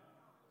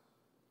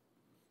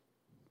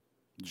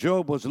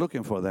 Job was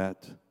looking for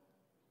that.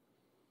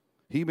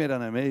 He made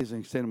an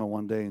amazing statement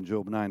one day in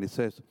Job 9. He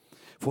says,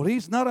 for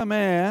he's not a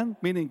man,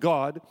 meaning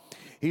God,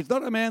 he's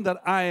not a man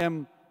that I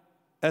am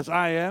as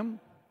I am,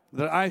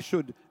 that I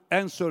should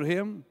answer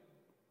him,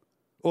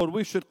 or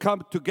we should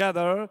come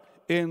together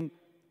in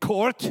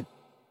court.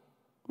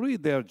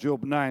 Read there,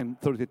 Job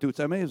 9:32. It's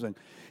amazing.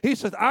 He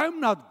says, I'm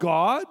not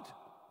God.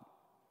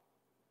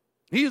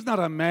 He's not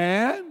a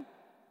man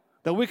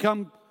that we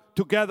come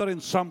together in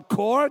some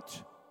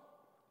court.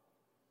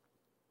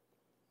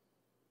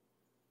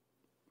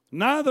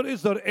 Neither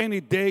is there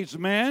any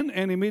daysman,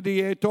 any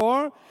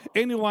mediator,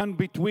 anyone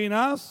between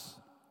us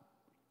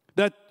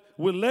that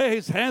will lay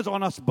his hands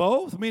on us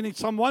both, meaning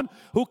someone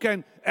who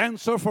can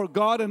answer for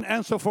God and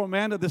answer for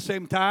man at the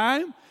same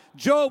time.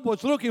 Job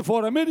was looking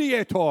for a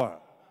mediator.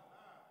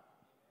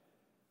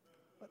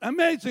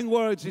 Amazing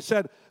words. He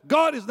said,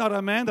 God is not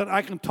a man that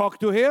I can talk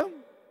to him.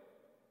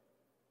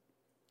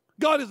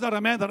 God is not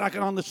a man that I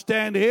can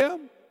understand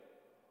him.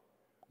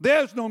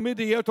 There's no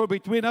mediator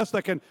between us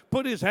that can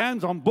put his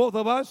hands on both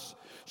of us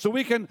so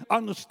we can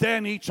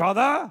understand each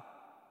other.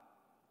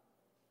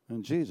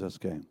 And Jesus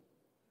came.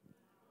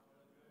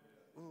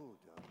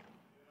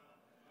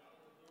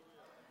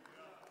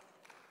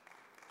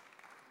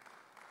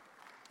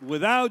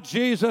 Without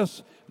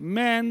Jesus,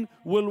 men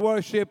will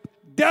worship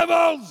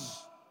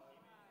devils.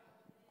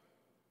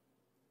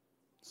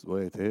 That's the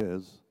way it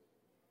is.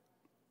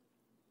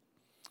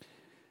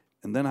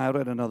 And then I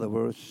read another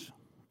verse.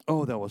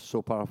 Oh, that was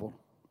so powerful.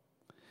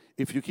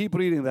 If you keep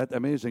reading that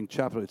amazing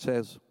chapter, it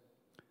says,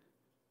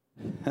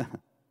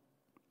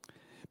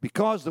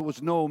 because there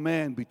was no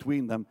man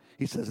between them,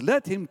 he says,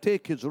 let him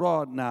take his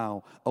rod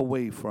now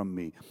away from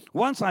me.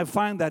 Once I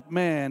find that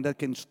man that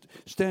can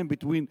stand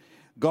between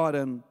God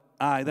and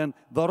I, then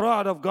the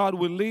rod of God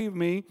will leave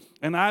me,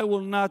 and I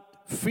will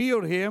not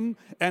fear him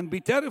and be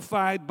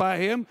terrified by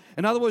him.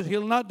 In other words,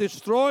 he'll not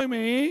destroy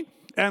me,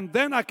 and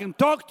then I can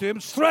talk to him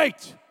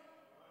straight.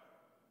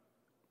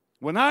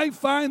 When I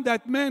find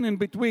that man in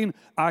between,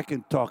 I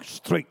can talk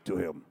straight to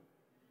him.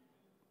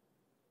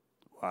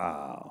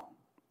 Wow.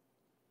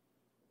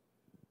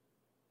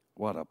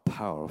 What a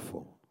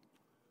powerful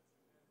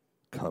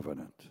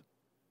covenant.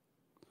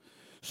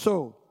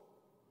 So,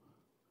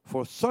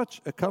 for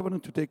such a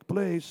covenant to take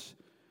place,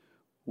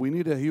 we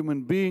need a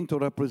human being to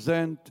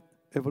represent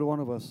every one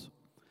of us.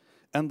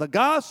 And the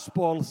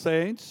gospel,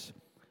 saints,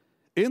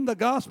 in the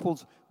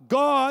gospels,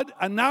 God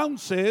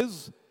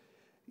announces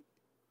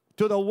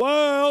to the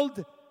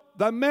world,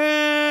 the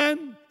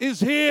man is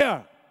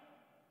here.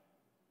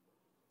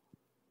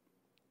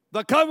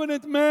 The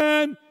covenant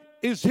man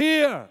is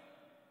here.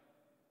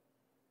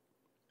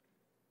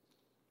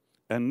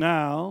 And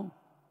now,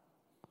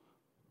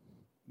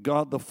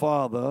 God the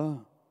Father,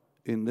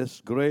 in this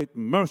great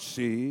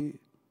mercy,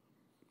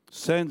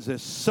 sends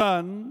His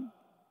Son,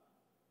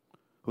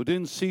 who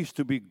didn't cease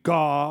to be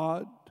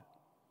God,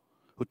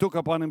 who took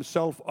upon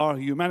Himself our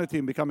humanity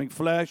in becoming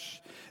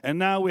flesh. And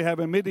now we have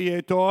a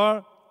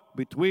mediator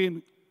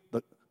between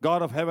the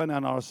God of heaven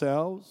and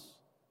ourselves.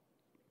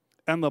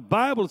 And the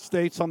Bible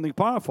states something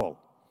powerful.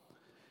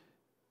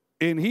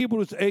 In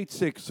Hebrews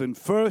 8:6, and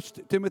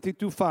 1 Timothy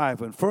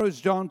 2:5, and 1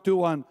 John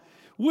 2:1,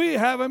 we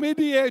have a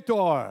mediator,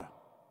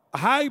 a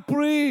high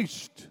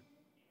priest,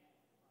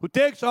 who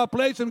takes our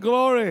place in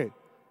glory.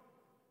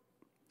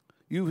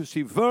 You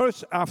see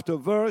verse after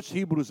verse,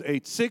 Hebrews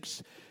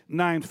 8:6,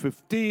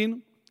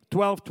 9:15,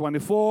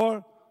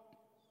 12:24.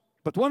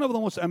 But one of the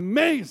most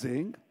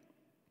amazing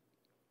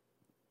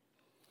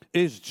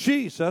is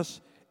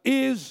Jesus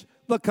is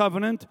the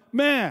covenant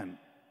man.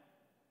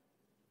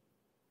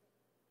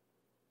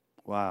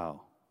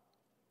 Wow.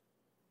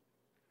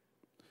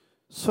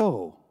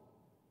 So,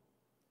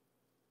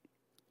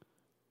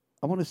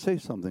 I want to say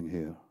something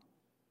here.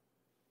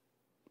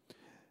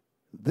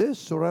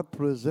 This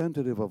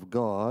representative of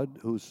God,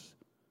 who's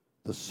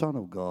the Son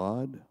of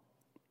God,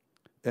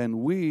 and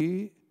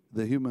we,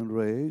 the human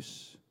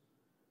race,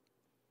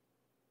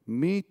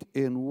 meet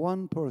in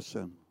one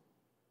person,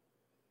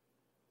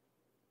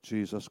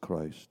 Jesus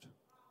Christ.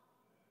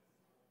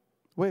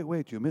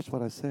 Wait, you missed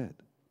what I said.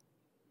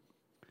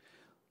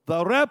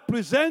 The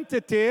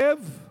representative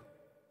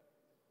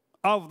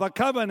of the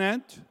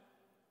covenant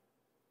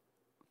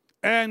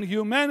and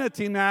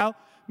humanity now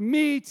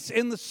meets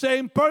in the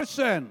same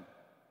person.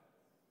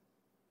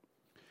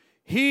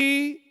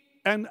 He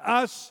and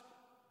us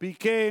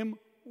became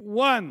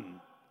one.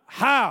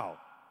 How?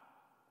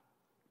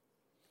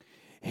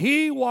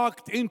 He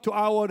walked into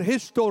our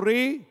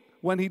history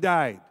when he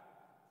died.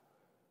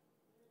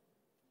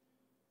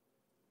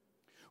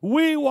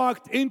 We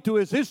walked into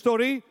his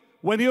history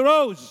when he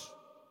rose.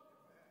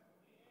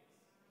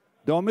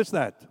 Don't miss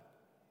that.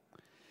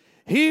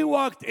 He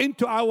walked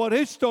into our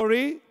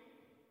history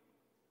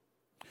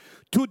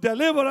to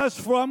deliver us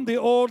from the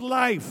old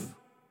life.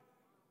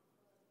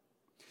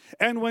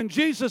 And when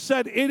Jesus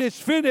said, "It is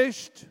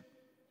finished,"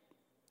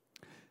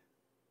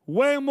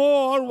 way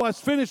more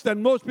was finished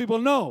than most people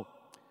know.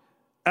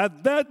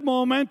 At that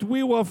moment,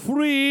 we were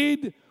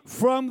freed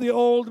from the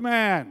old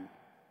man,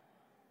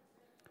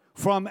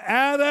 from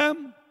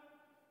Adam,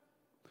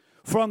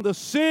 from the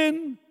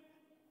sin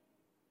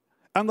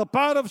and the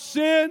power of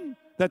sin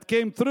that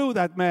came through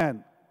that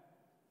man.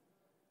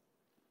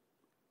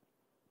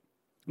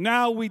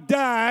 Now we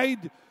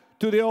died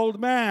to the old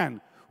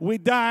man. We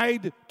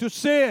died to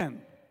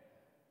sin.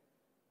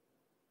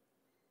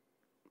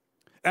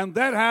 And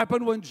that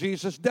happened when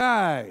Jesus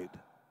died.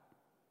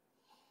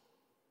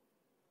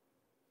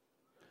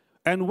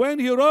 And when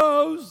he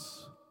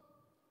rose,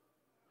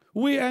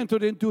 we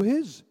entered into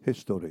his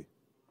history.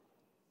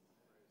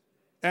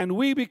 And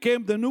we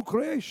became the new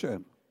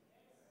creation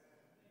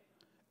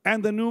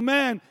and the new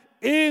man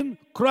in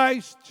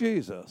Christ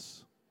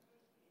Jesus.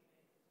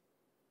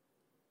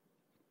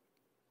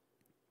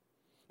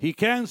 He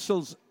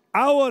cancels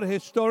our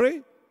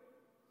history,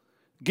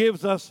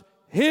 gives us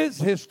his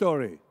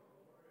history.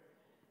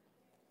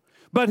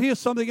 But here's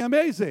something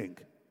amazing.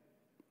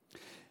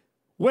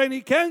 When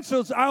he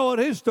cancels our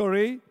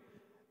history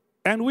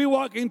and we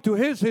walk into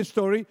his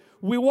history,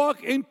 we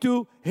walk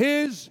into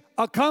his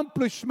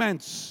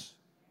accomplishments.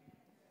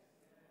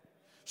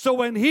 So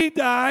when he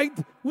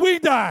died, we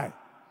died.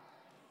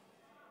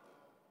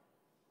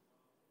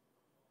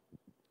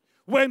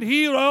 When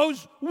he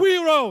rose, we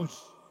rose.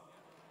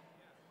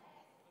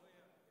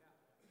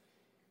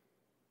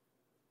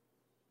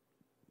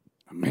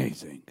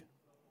 Amazing.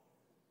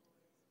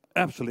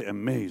 Absolutely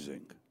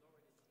amazing.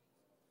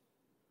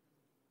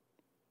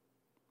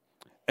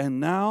 And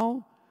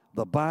now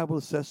the Bible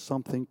says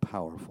something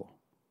powerful.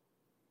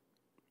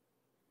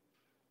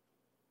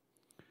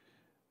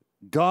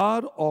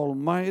 God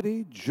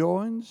Almighty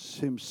joins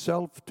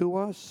himself to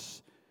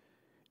us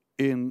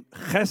in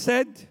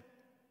chesed,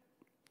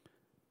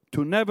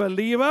 to never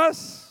leave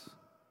us.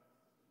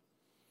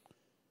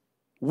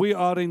 We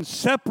are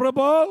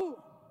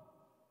inseparable.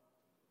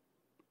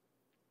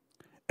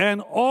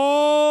 And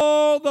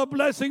all the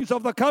blessings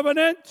of the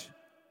covenant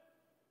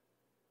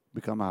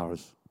become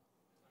ours.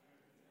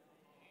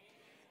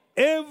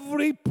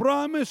 Every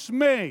promise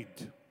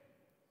made,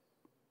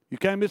 you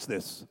can't miss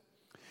this.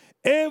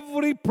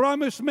 Every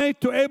promise made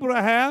to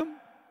Abraham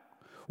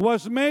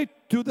was made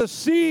to the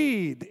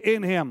seed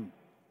in him.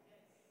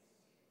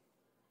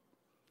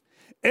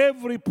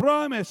 Every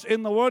promise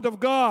in the Word of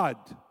God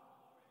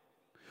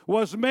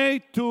was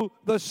made to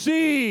the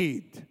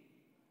seed,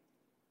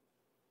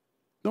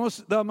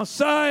 the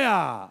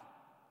Messiah.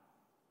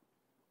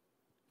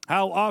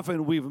 How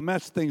often we've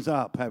messed things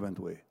up, haven't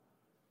we?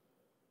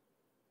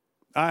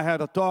 I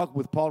had a talk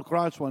with Paul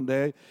Crouch one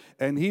day,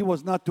 and he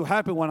was not too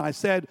happy when I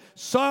said,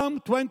 Psalm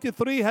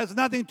 23 has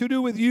nothing to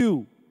do with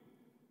you.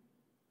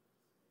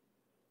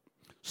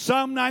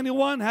 Psalm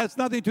 91 has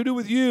nothing to do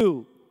with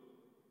you.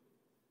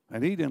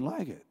 And he didn't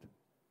like it.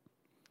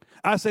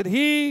 I said,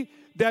 he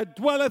that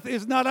dwelleth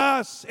is not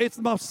us, it's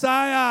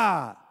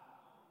Messiah.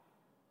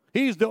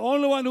 He's the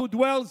only one who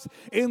dwells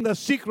in the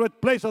secret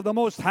place of the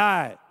Most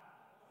High.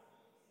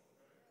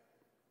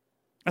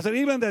 I said,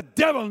 even the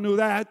devil knew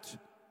that.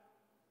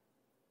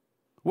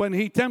 When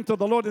he tempted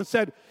the Lord and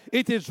said,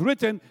 it is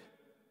written,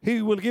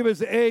 he will give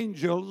his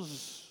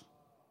angels,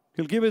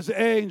 he'll give his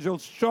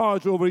angels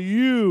charge over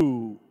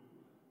you.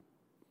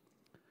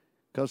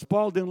 Because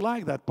Paul didn't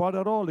like that part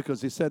at all,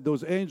 because he said,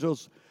 those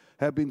angels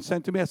have been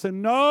sent to me. I said,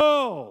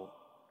 no,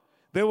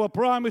 they were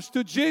promised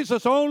to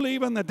Jesus only.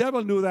 Even the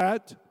devil knew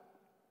that.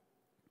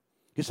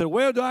 He said,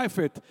 where do I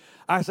fit?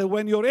 I said,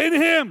 when you're in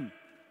him.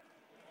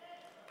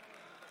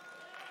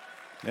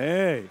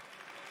 Hey,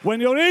 when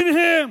you're in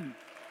him,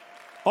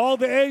 all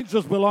the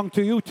angels belong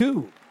to you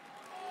too.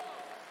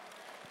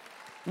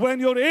 When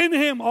you're in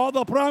him, all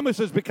the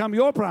promises become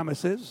your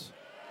promises.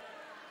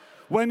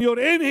 When you're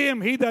in him,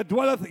 he that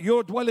dwelleth,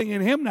 you're dwelling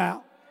in him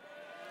now.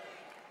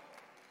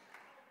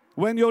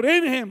 When you're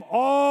in him,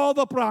 all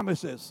the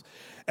promises.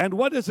 And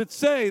what does it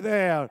say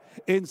there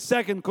in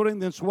 2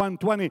 Corinthians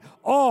 1:20?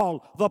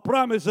 All the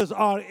promises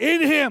are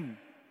in him.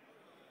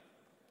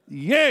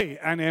 Yea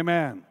and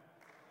amen.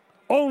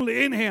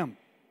 Only in him.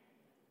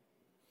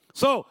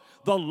 So,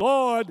 the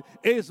Lord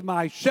is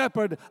my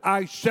shepherd,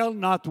 I shall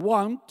not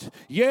want.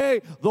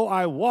 Yea, though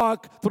I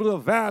walk through the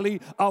valley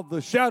of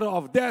the shadow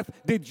of death.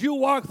 Did you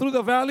walk through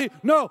the valley?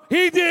 No,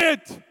 he did.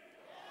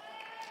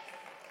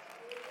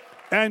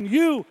 And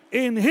you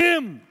in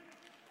him,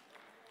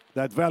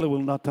 that valley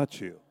will not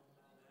touch you.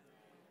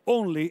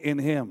 Only in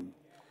him.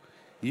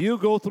 You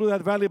go through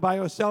that valley by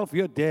yourself,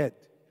 you're dead.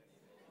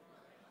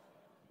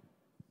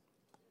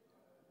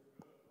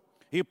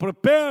 He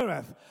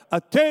prepareth a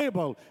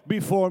table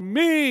before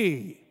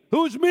me.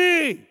 Who's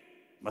me?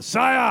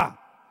 Messiah.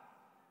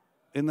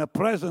 In the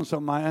presence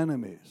of my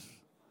enemies.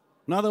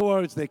 In other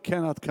words, they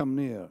cannot come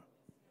near.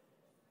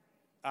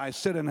 I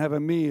sit and have a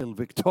meal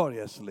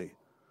victoriously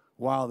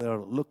while they're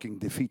looking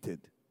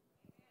defeated.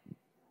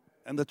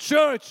 And the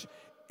church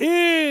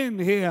in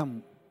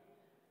him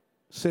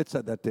sits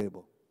at that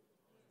table.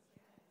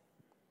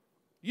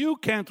 You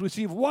can't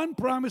receive one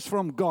promise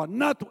from God,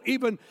 not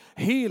even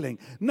healing,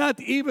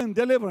 not even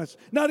deliverance,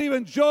 not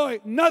even joy,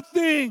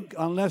 nothing,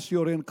 unless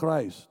you're in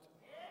Christ.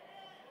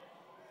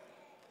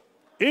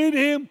 In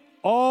him,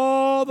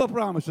 all the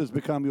promises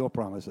become your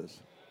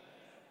promises.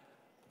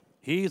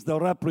 He's the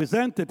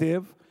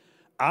representative,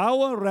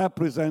 our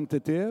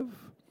representative.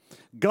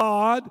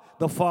 God,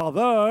 the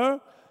Father,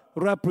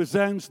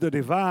 represents the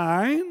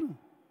divine,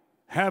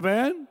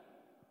 heaven.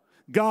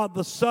 God,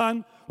 the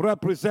Son,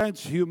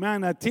 represents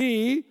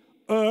humanity,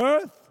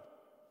 earth.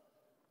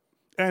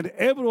 And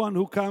everyone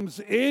who comes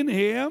in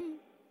him,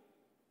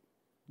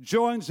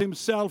 joins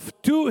himself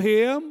to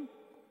him,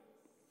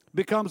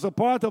 becomes a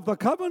part of the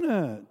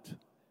covenant.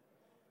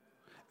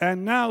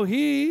 And now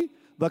he,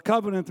 the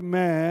covenant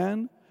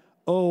man,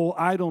 oh,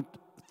 I don't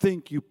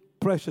think you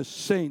precious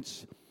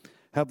saints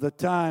have the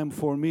time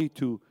for me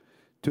to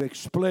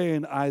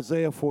explain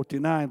Isaiah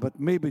 49, but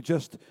maybe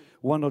just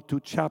one or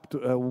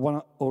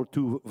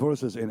two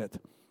verses in it.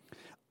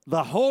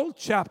 The whole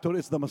chapter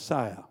is the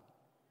Messiah.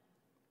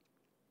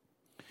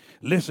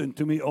 Listen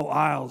to me, O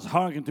isles,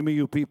 hearken to me,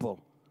 you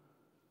people.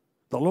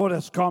 The Lord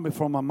has called me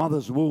from my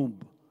mother's womb.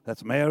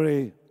 That's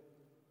Mary.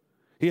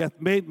 He hath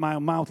made my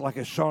mouth like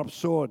a sharp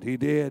sword. He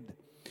did.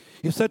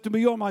 He said to me,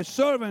 you're my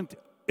servant,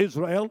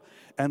 Israel.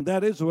 And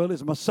that Israel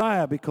is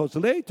Messiah, because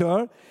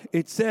later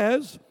it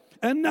says,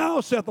 and now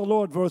saith the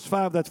Lord, verse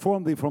 5, that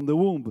formed thee from the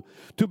womb,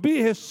 to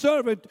be his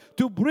servant,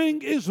 to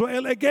bring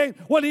Israel again.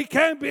 Well, he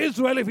can't be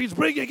Israel if he's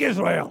bringing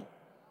Israel.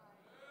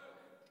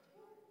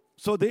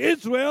 So the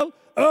Israel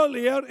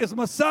earlier is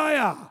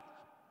Messiah,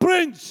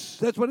 Prince.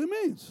 That's what it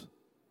means.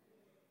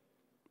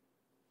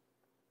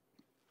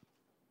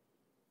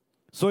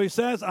 So he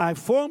says, I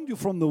formed you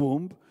from the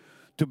womb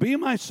to be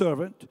my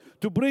servant,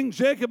 to bring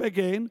Jacob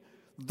again.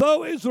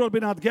 Though Israel be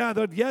not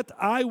gathered, yet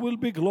I will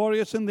be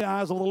glorious in the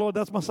eyes of the Lord.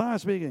 That's Messiah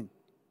speaking.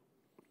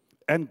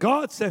 And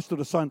God says to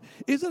the Son,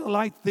 is it a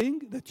light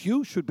thing that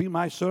you should be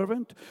my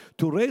servant,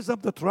 to raise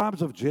up the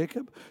tribes of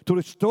Jacob, to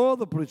restore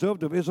the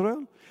preserved of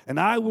Israel? And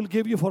I will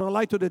give you for a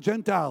light to the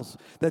Gentiles,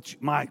 that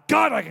my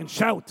God, I can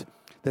shout,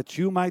 that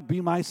you might be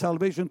my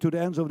salvation to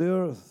the ends of the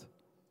earth.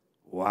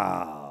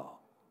 Wow.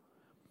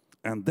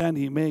 And then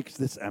he makes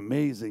this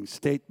amazing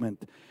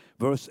statement.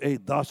 Verse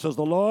 8, thus says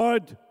the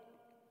Lord,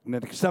 in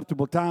an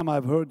acceptable time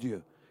I've heard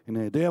you. In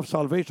a day of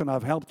salvation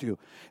I've helped you.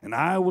 And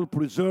I will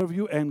preserve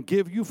you and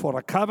give you for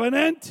a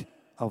covenant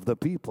of the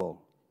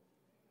people.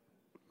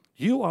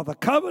 You are the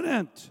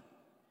covenant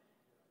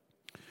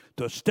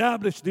to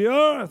establish the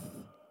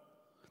earth.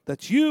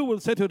 That you will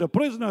say to the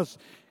prisoners,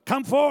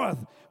 come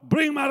forth,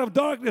 bring them out of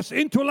darkness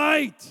into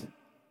light.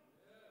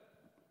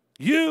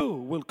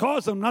 You will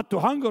cause them not to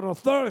hunger or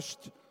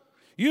thirst.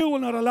 You will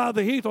not allow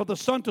the heat or the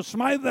sun to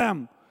smite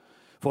them.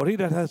 For he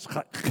that has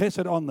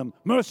chesed on them,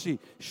 mercy,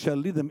 shall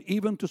lead them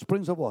even to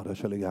springs of water,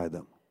 shall he guide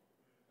them.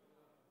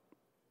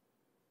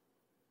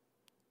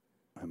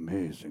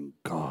 Amazing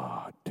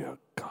God, dear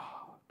God.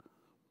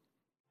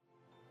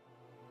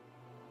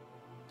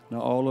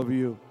 Now all of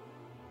you,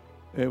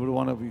 every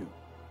one of you,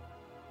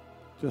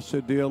 just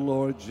say, dear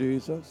Lord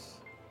Jesus,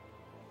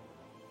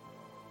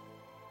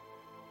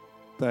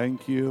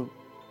 thank you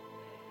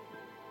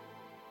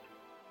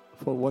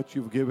for what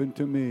you've given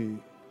to me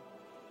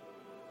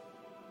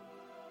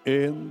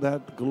in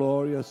that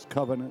glorious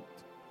covenant.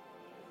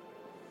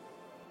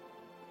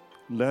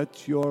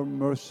 Let your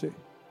mercy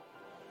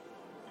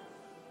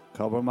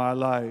cover my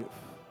life,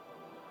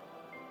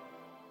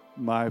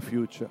 my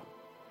future.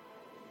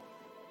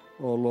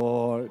 Oh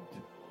Lord,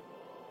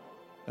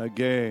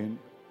 again,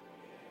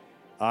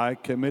 I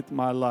commit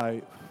my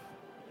life.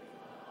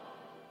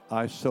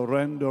 I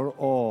surrender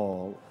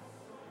all,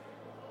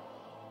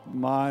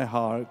 my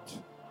heart,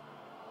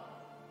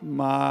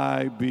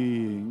 my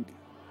being,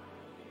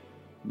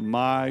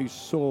 my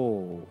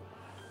soul,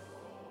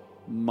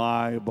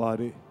 my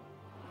body,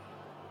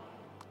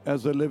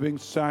 as a living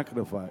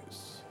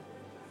sacrifice.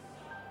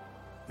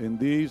 In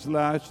these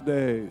last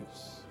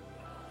days,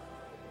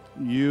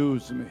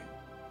 use me.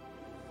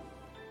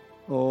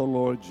 Oh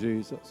Lord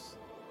Jesus,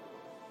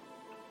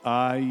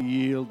 I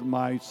yield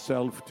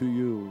myself to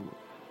you.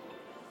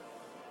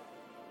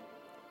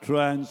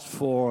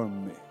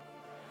 Transform me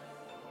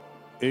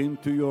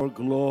into your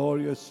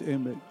glorious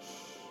image,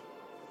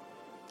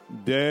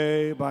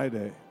 day by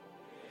day,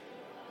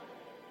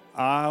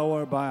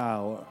 hour by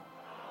hour,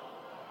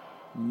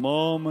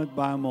 moment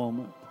by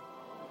moment.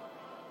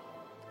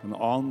 And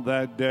on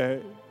that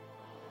day,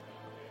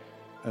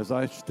 as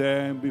I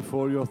stand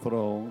before your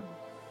throne,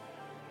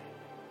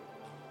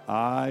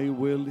 I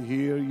will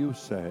hear you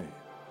say,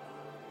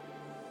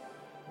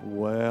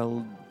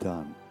 well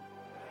done,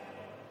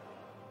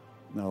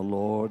 Now,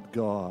 Lord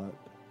God,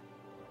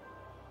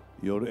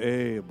 you're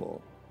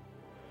able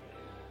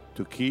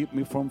to keep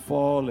me from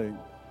falling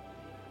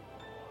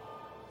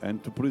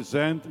and to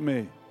present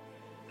me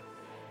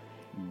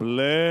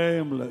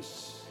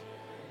blameless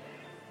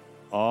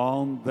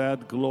on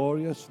that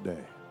glorious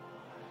day.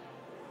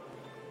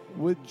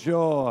 With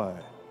joy,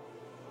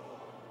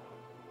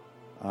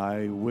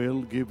 I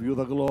will give you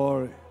the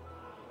glory,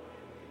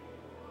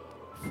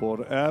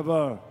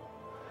 forever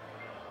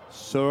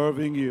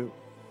serving you,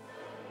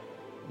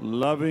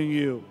 loving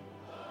you,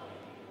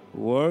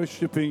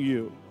 worshiping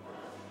you.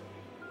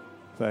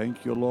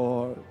 Thank you,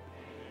 Lord,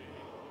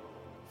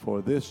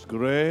 for this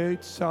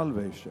great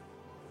salvation.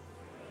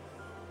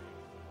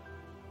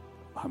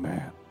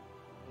 Amen.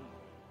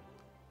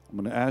 I'm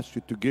going to ask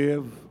you to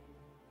give.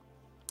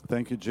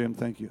 Thank you, Jim.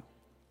 Thank you.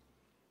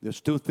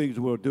 There's two things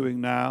we're doing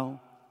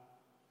now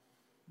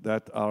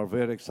that are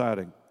very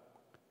exciting.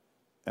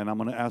 And I'm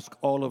going to ask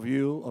all of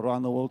you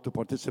around the world to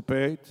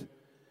participate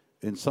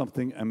in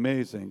something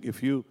amazing.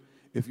 If you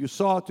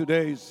saw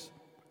today's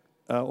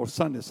or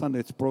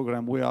Sunday's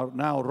program, we are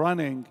now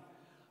running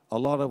a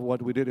lot of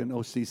what we did in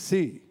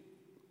OCC.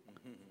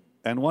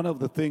 And one of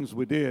the things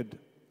we did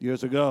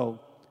years ago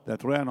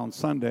that ran on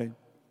Sunday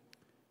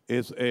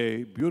is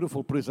a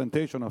beautiful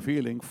presentation of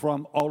healing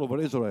from all over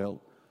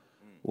Israel,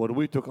 where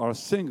we took our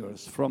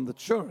singers from the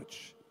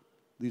church.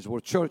 These were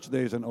church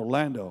days in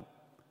Orlando.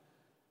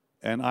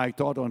 And I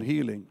taught on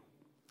healing.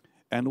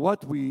 And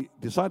what we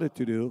decided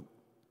to do,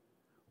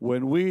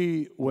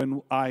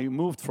 when I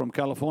moved from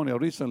California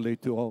recently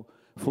to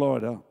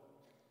Florida,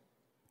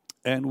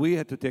 and we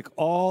had to take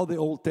all the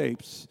old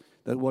tapes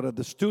that were at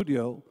the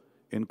studio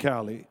in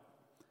Cali.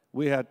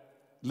 We had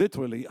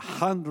literally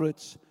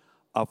hundreds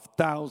of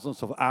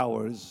thousands of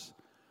hours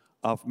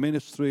of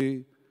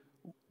ministry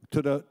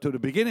to the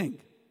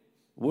beginning.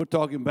 We're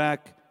talking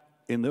back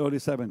in the early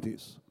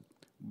 70s.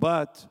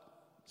 But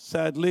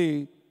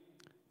sadly,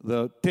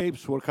 the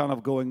tapes were kind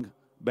of going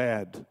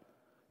bad.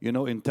 You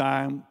know, in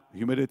time,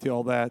 humidity,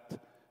 all that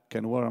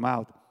can wear them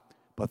out.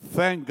 But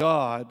thank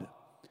God,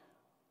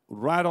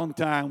 right on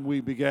time,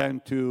 we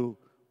began to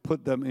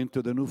put them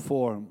into the new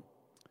form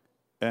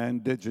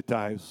and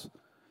digitize.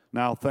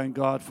 Now, thank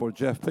God for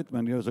Jeff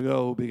Pittman years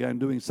ago, who began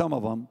doing some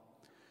of them.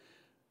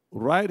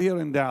 Right here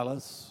in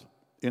Dallas,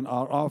 in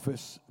our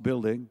office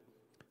building,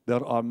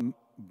 there are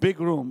big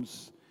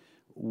rooms.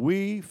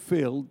 We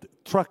filled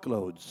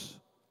truckloads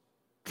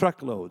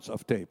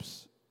of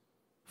tapes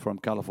from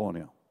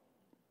California.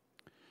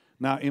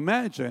 Now,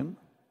 imagine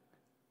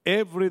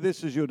every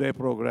This Is Your Day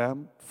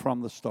program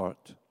from the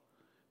start.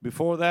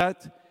 Before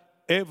that,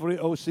 every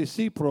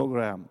OCC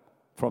program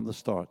from the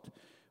start.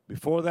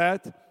 Before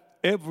that,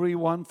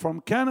 everyone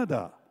from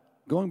Canada,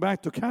 going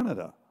back to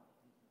Canada.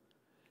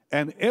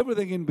 And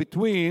everything in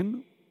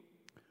between,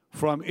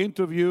 from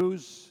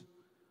interviews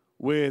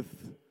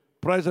with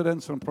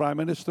presidents and prime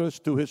ministers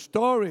to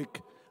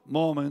historic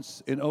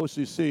moments in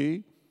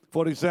OCC.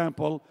 For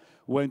example,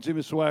 when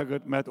Jimmy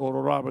Swaggart met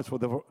Oral Roberts for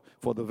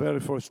the very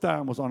first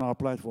time was on our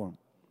platform.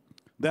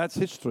 That's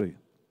history.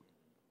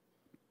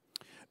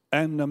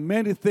 And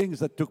many things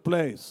that took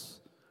place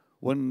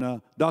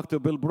when Dr.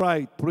 Bill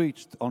Bright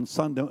preached on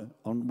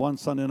one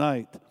Sunday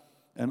night,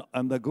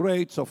 and the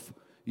greats of,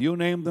 you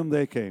name them,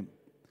 they came.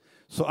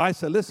 So I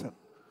said, listen,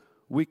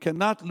 we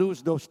cannot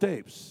lose those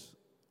tapes.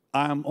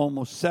 I'm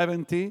almost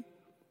 70.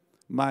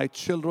 My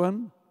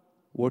children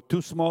were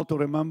too small to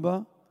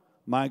remember.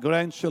 My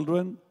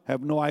grandchildren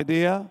have no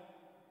idea.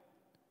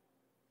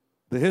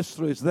 The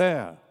history is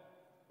there.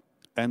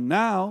 And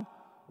now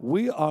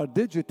we are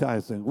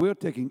digitizing. We're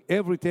taking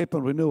every tape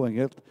and renewing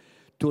it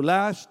to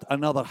last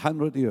another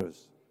 100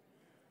 years.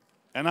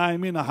 And I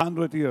mean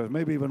 100 years,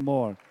 maybe even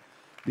more.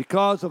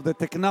 Because of the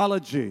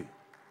technology,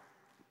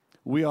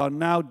 we are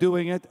now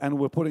doing it, and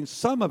we're putting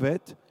some of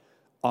it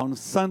on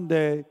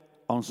Sunday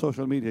on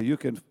social media. You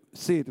can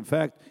see it. In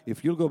fact,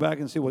 if you go back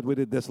and see what we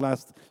did this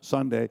last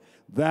Sunday,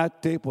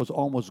 that tape was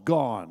almost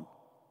gone.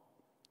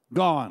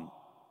 Gone.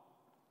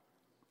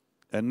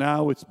 And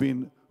now it's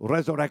been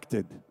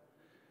resurrected.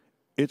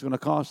 It's going to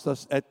cost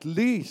us at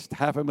least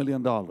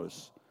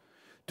 $500,000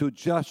 to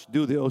just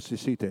do the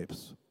OCC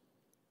tapes.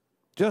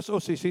 Just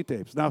OCC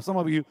tapes. Now, some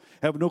of you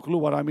have no clue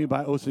what I mean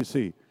by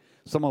OCC.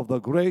 Some of the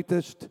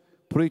greatest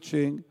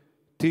preaching,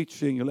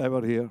 teaching you'll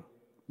ever hear.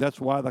 That's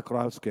why the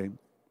crowds came.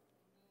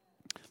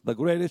 The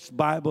greatest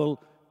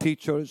Bible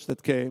teachers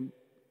that came,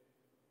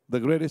 the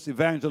greatest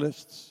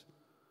evangelists,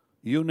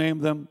 you name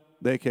them,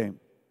 they came.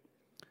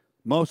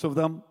 Most of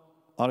them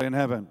are in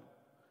heaven.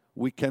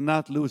 We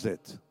cannot lose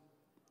it.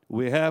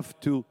 We have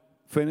to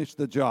finish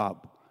the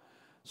job.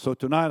 So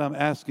tonight I'm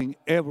asking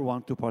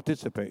everyone to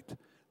participate.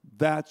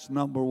 That's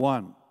number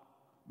one,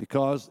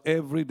 because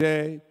every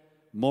day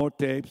more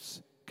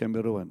tapes can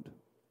be ruined.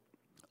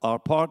 Our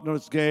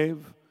partners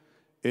gave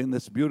in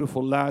this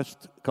beautiful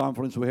last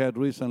conference we had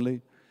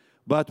recently,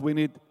 but we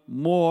need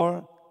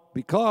more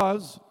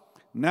because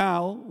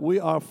now we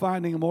are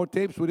finding more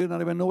tapes we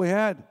didn't even know we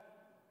had.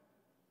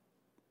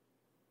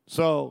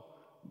 So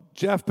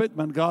Jeff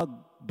Pittman, God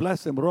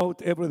bless him,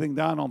 wrote everything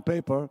down on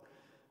paper,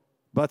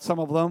 but some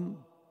of them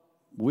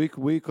we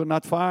could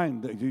not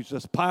find. There's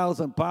just piles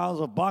and piles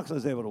of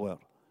boxes everywhere.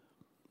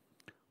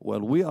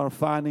 Well, we are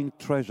finding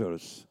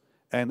treasures,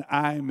 and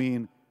I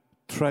mean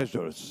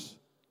treasures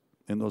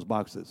in those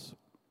boxes.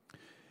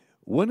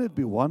 Wouldn't it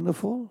be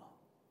wonderful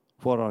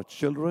for our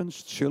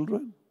children's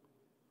children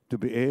to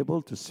be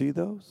able to see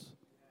those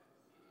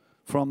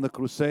from the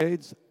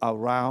crusades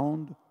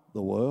around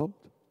the world?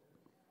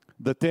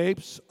 The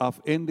tapes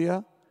of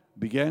India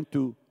began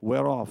to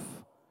wear off.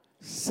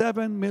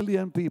 7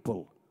 million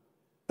people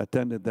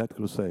attended that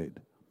crusade.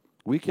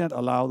 We can't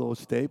allow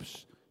those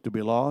tapes to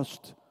be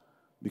lost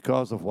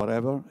because of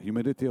whatever,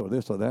 humidity or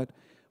this or that.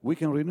 We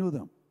can renew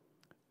them,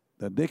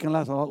 that they can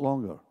last a lot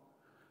longer.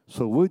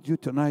 So would you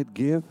tonight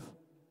give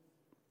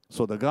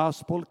so the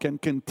gospel can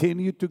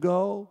continue to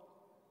go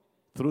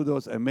through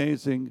those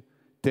amazing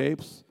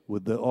tapes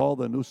with all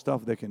the new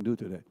stuff they can do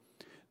today?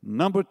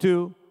 Number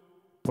 2,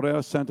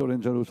 prayer center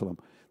in Jerusalem.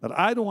 That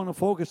I don't want to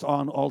focus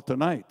on all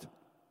tonight,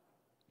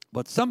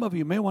 but some of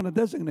you may want to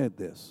designate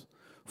this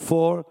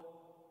for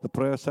the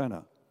prayer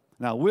center.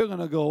 Now, we're going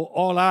to go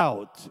all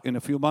out in a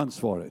few months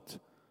for it.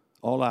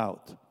 All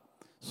out.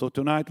 So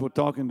tonight we're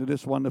talking to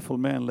this wonderful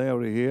man,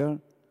 Larry, here,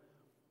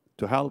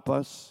 to help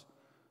us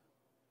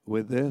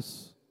with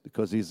this,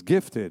 because he's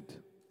gifted.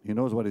 He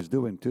knows what he's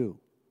doing too.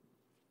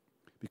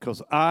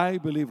 Because I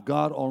believe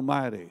God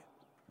Almighty.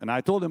 And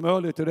I told him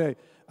earlier today,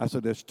 I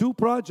said, there's 2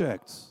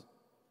 projects.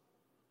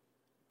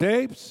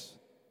 Tapes,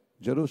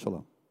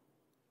 Jerusalem.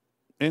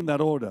 In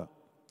that order.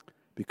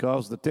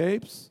 Because the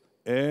tapes,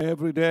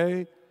 every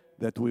day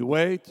that we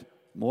wait,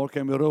 more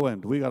can be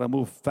ruined. We got to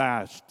move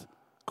fast,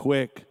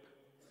 quick,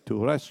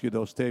 to rescue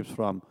those tapes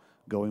from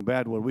going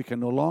bad where we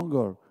can no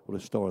longer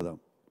restore them.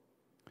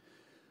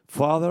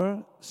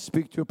 Father,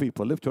 speak to your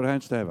people. Lift your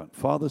hands to heaven.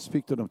 Father,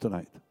 speak to them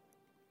tonight.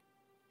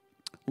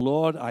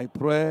 Lord, I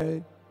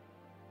pray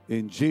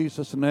in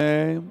Jesus'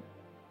 name,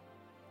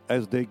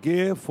 as they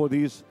give for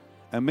these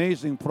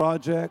amazing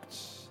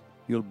projects,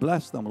 you'll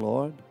bless them,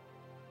 Lord.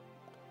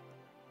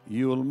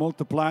 You will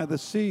multiply the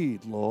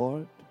seed,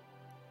 Lord.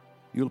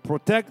 You'll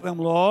protect them,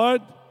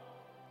 Lord,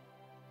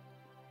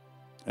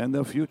 and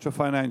their future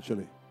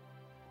financially.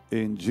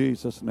 In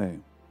Jesus'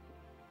 name.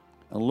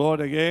 And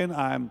Lord, again,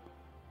 I'm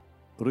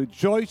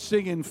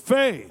rejoicing in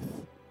faith,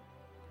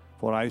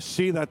 for I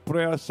see that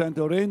prayer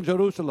center in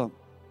Jerusalem.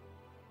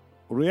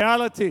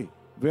 Reality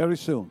very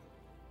soon.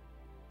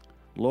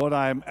 Lord,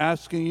 I am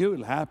asking you,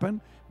 it'll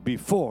happen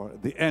before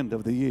the end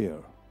of the year.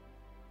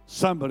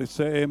 Somebody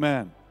say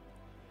amen.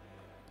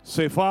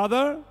 Say,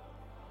 Father,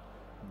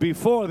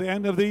 before the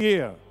end of the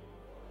year,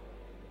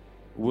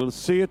 we'll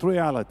see it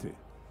reality.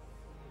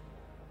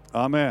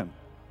 Amen.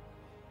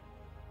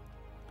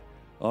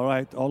 All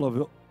right, all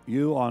of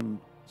you on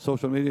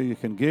social media, you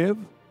can give.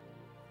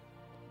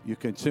 You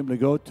can simply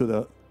go to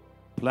the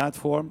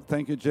platform.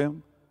 Thank you,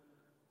 Jim.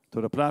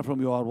 To the platform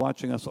you are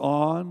watching us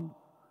on.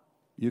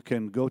 You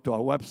can go to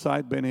our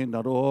website,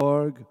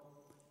 bennyhinn.org,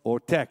 or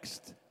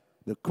text.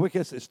 The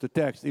quickest is to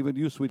text. Even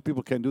you sweet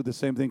people can do the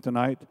same thing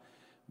tonight.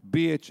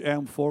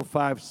 BHM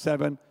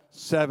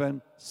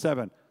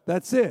 45777.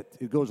 That's it.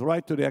 It goes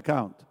right to the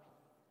account.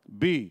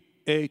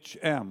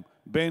 BHM,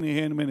 Benny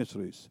Hinn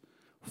Ministries.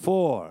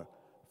 4,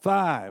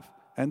 5,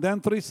 and then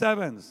 3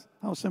 sevens.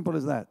 How simple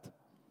is that?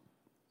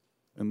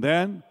 And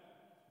then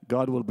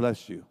God will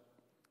bless you.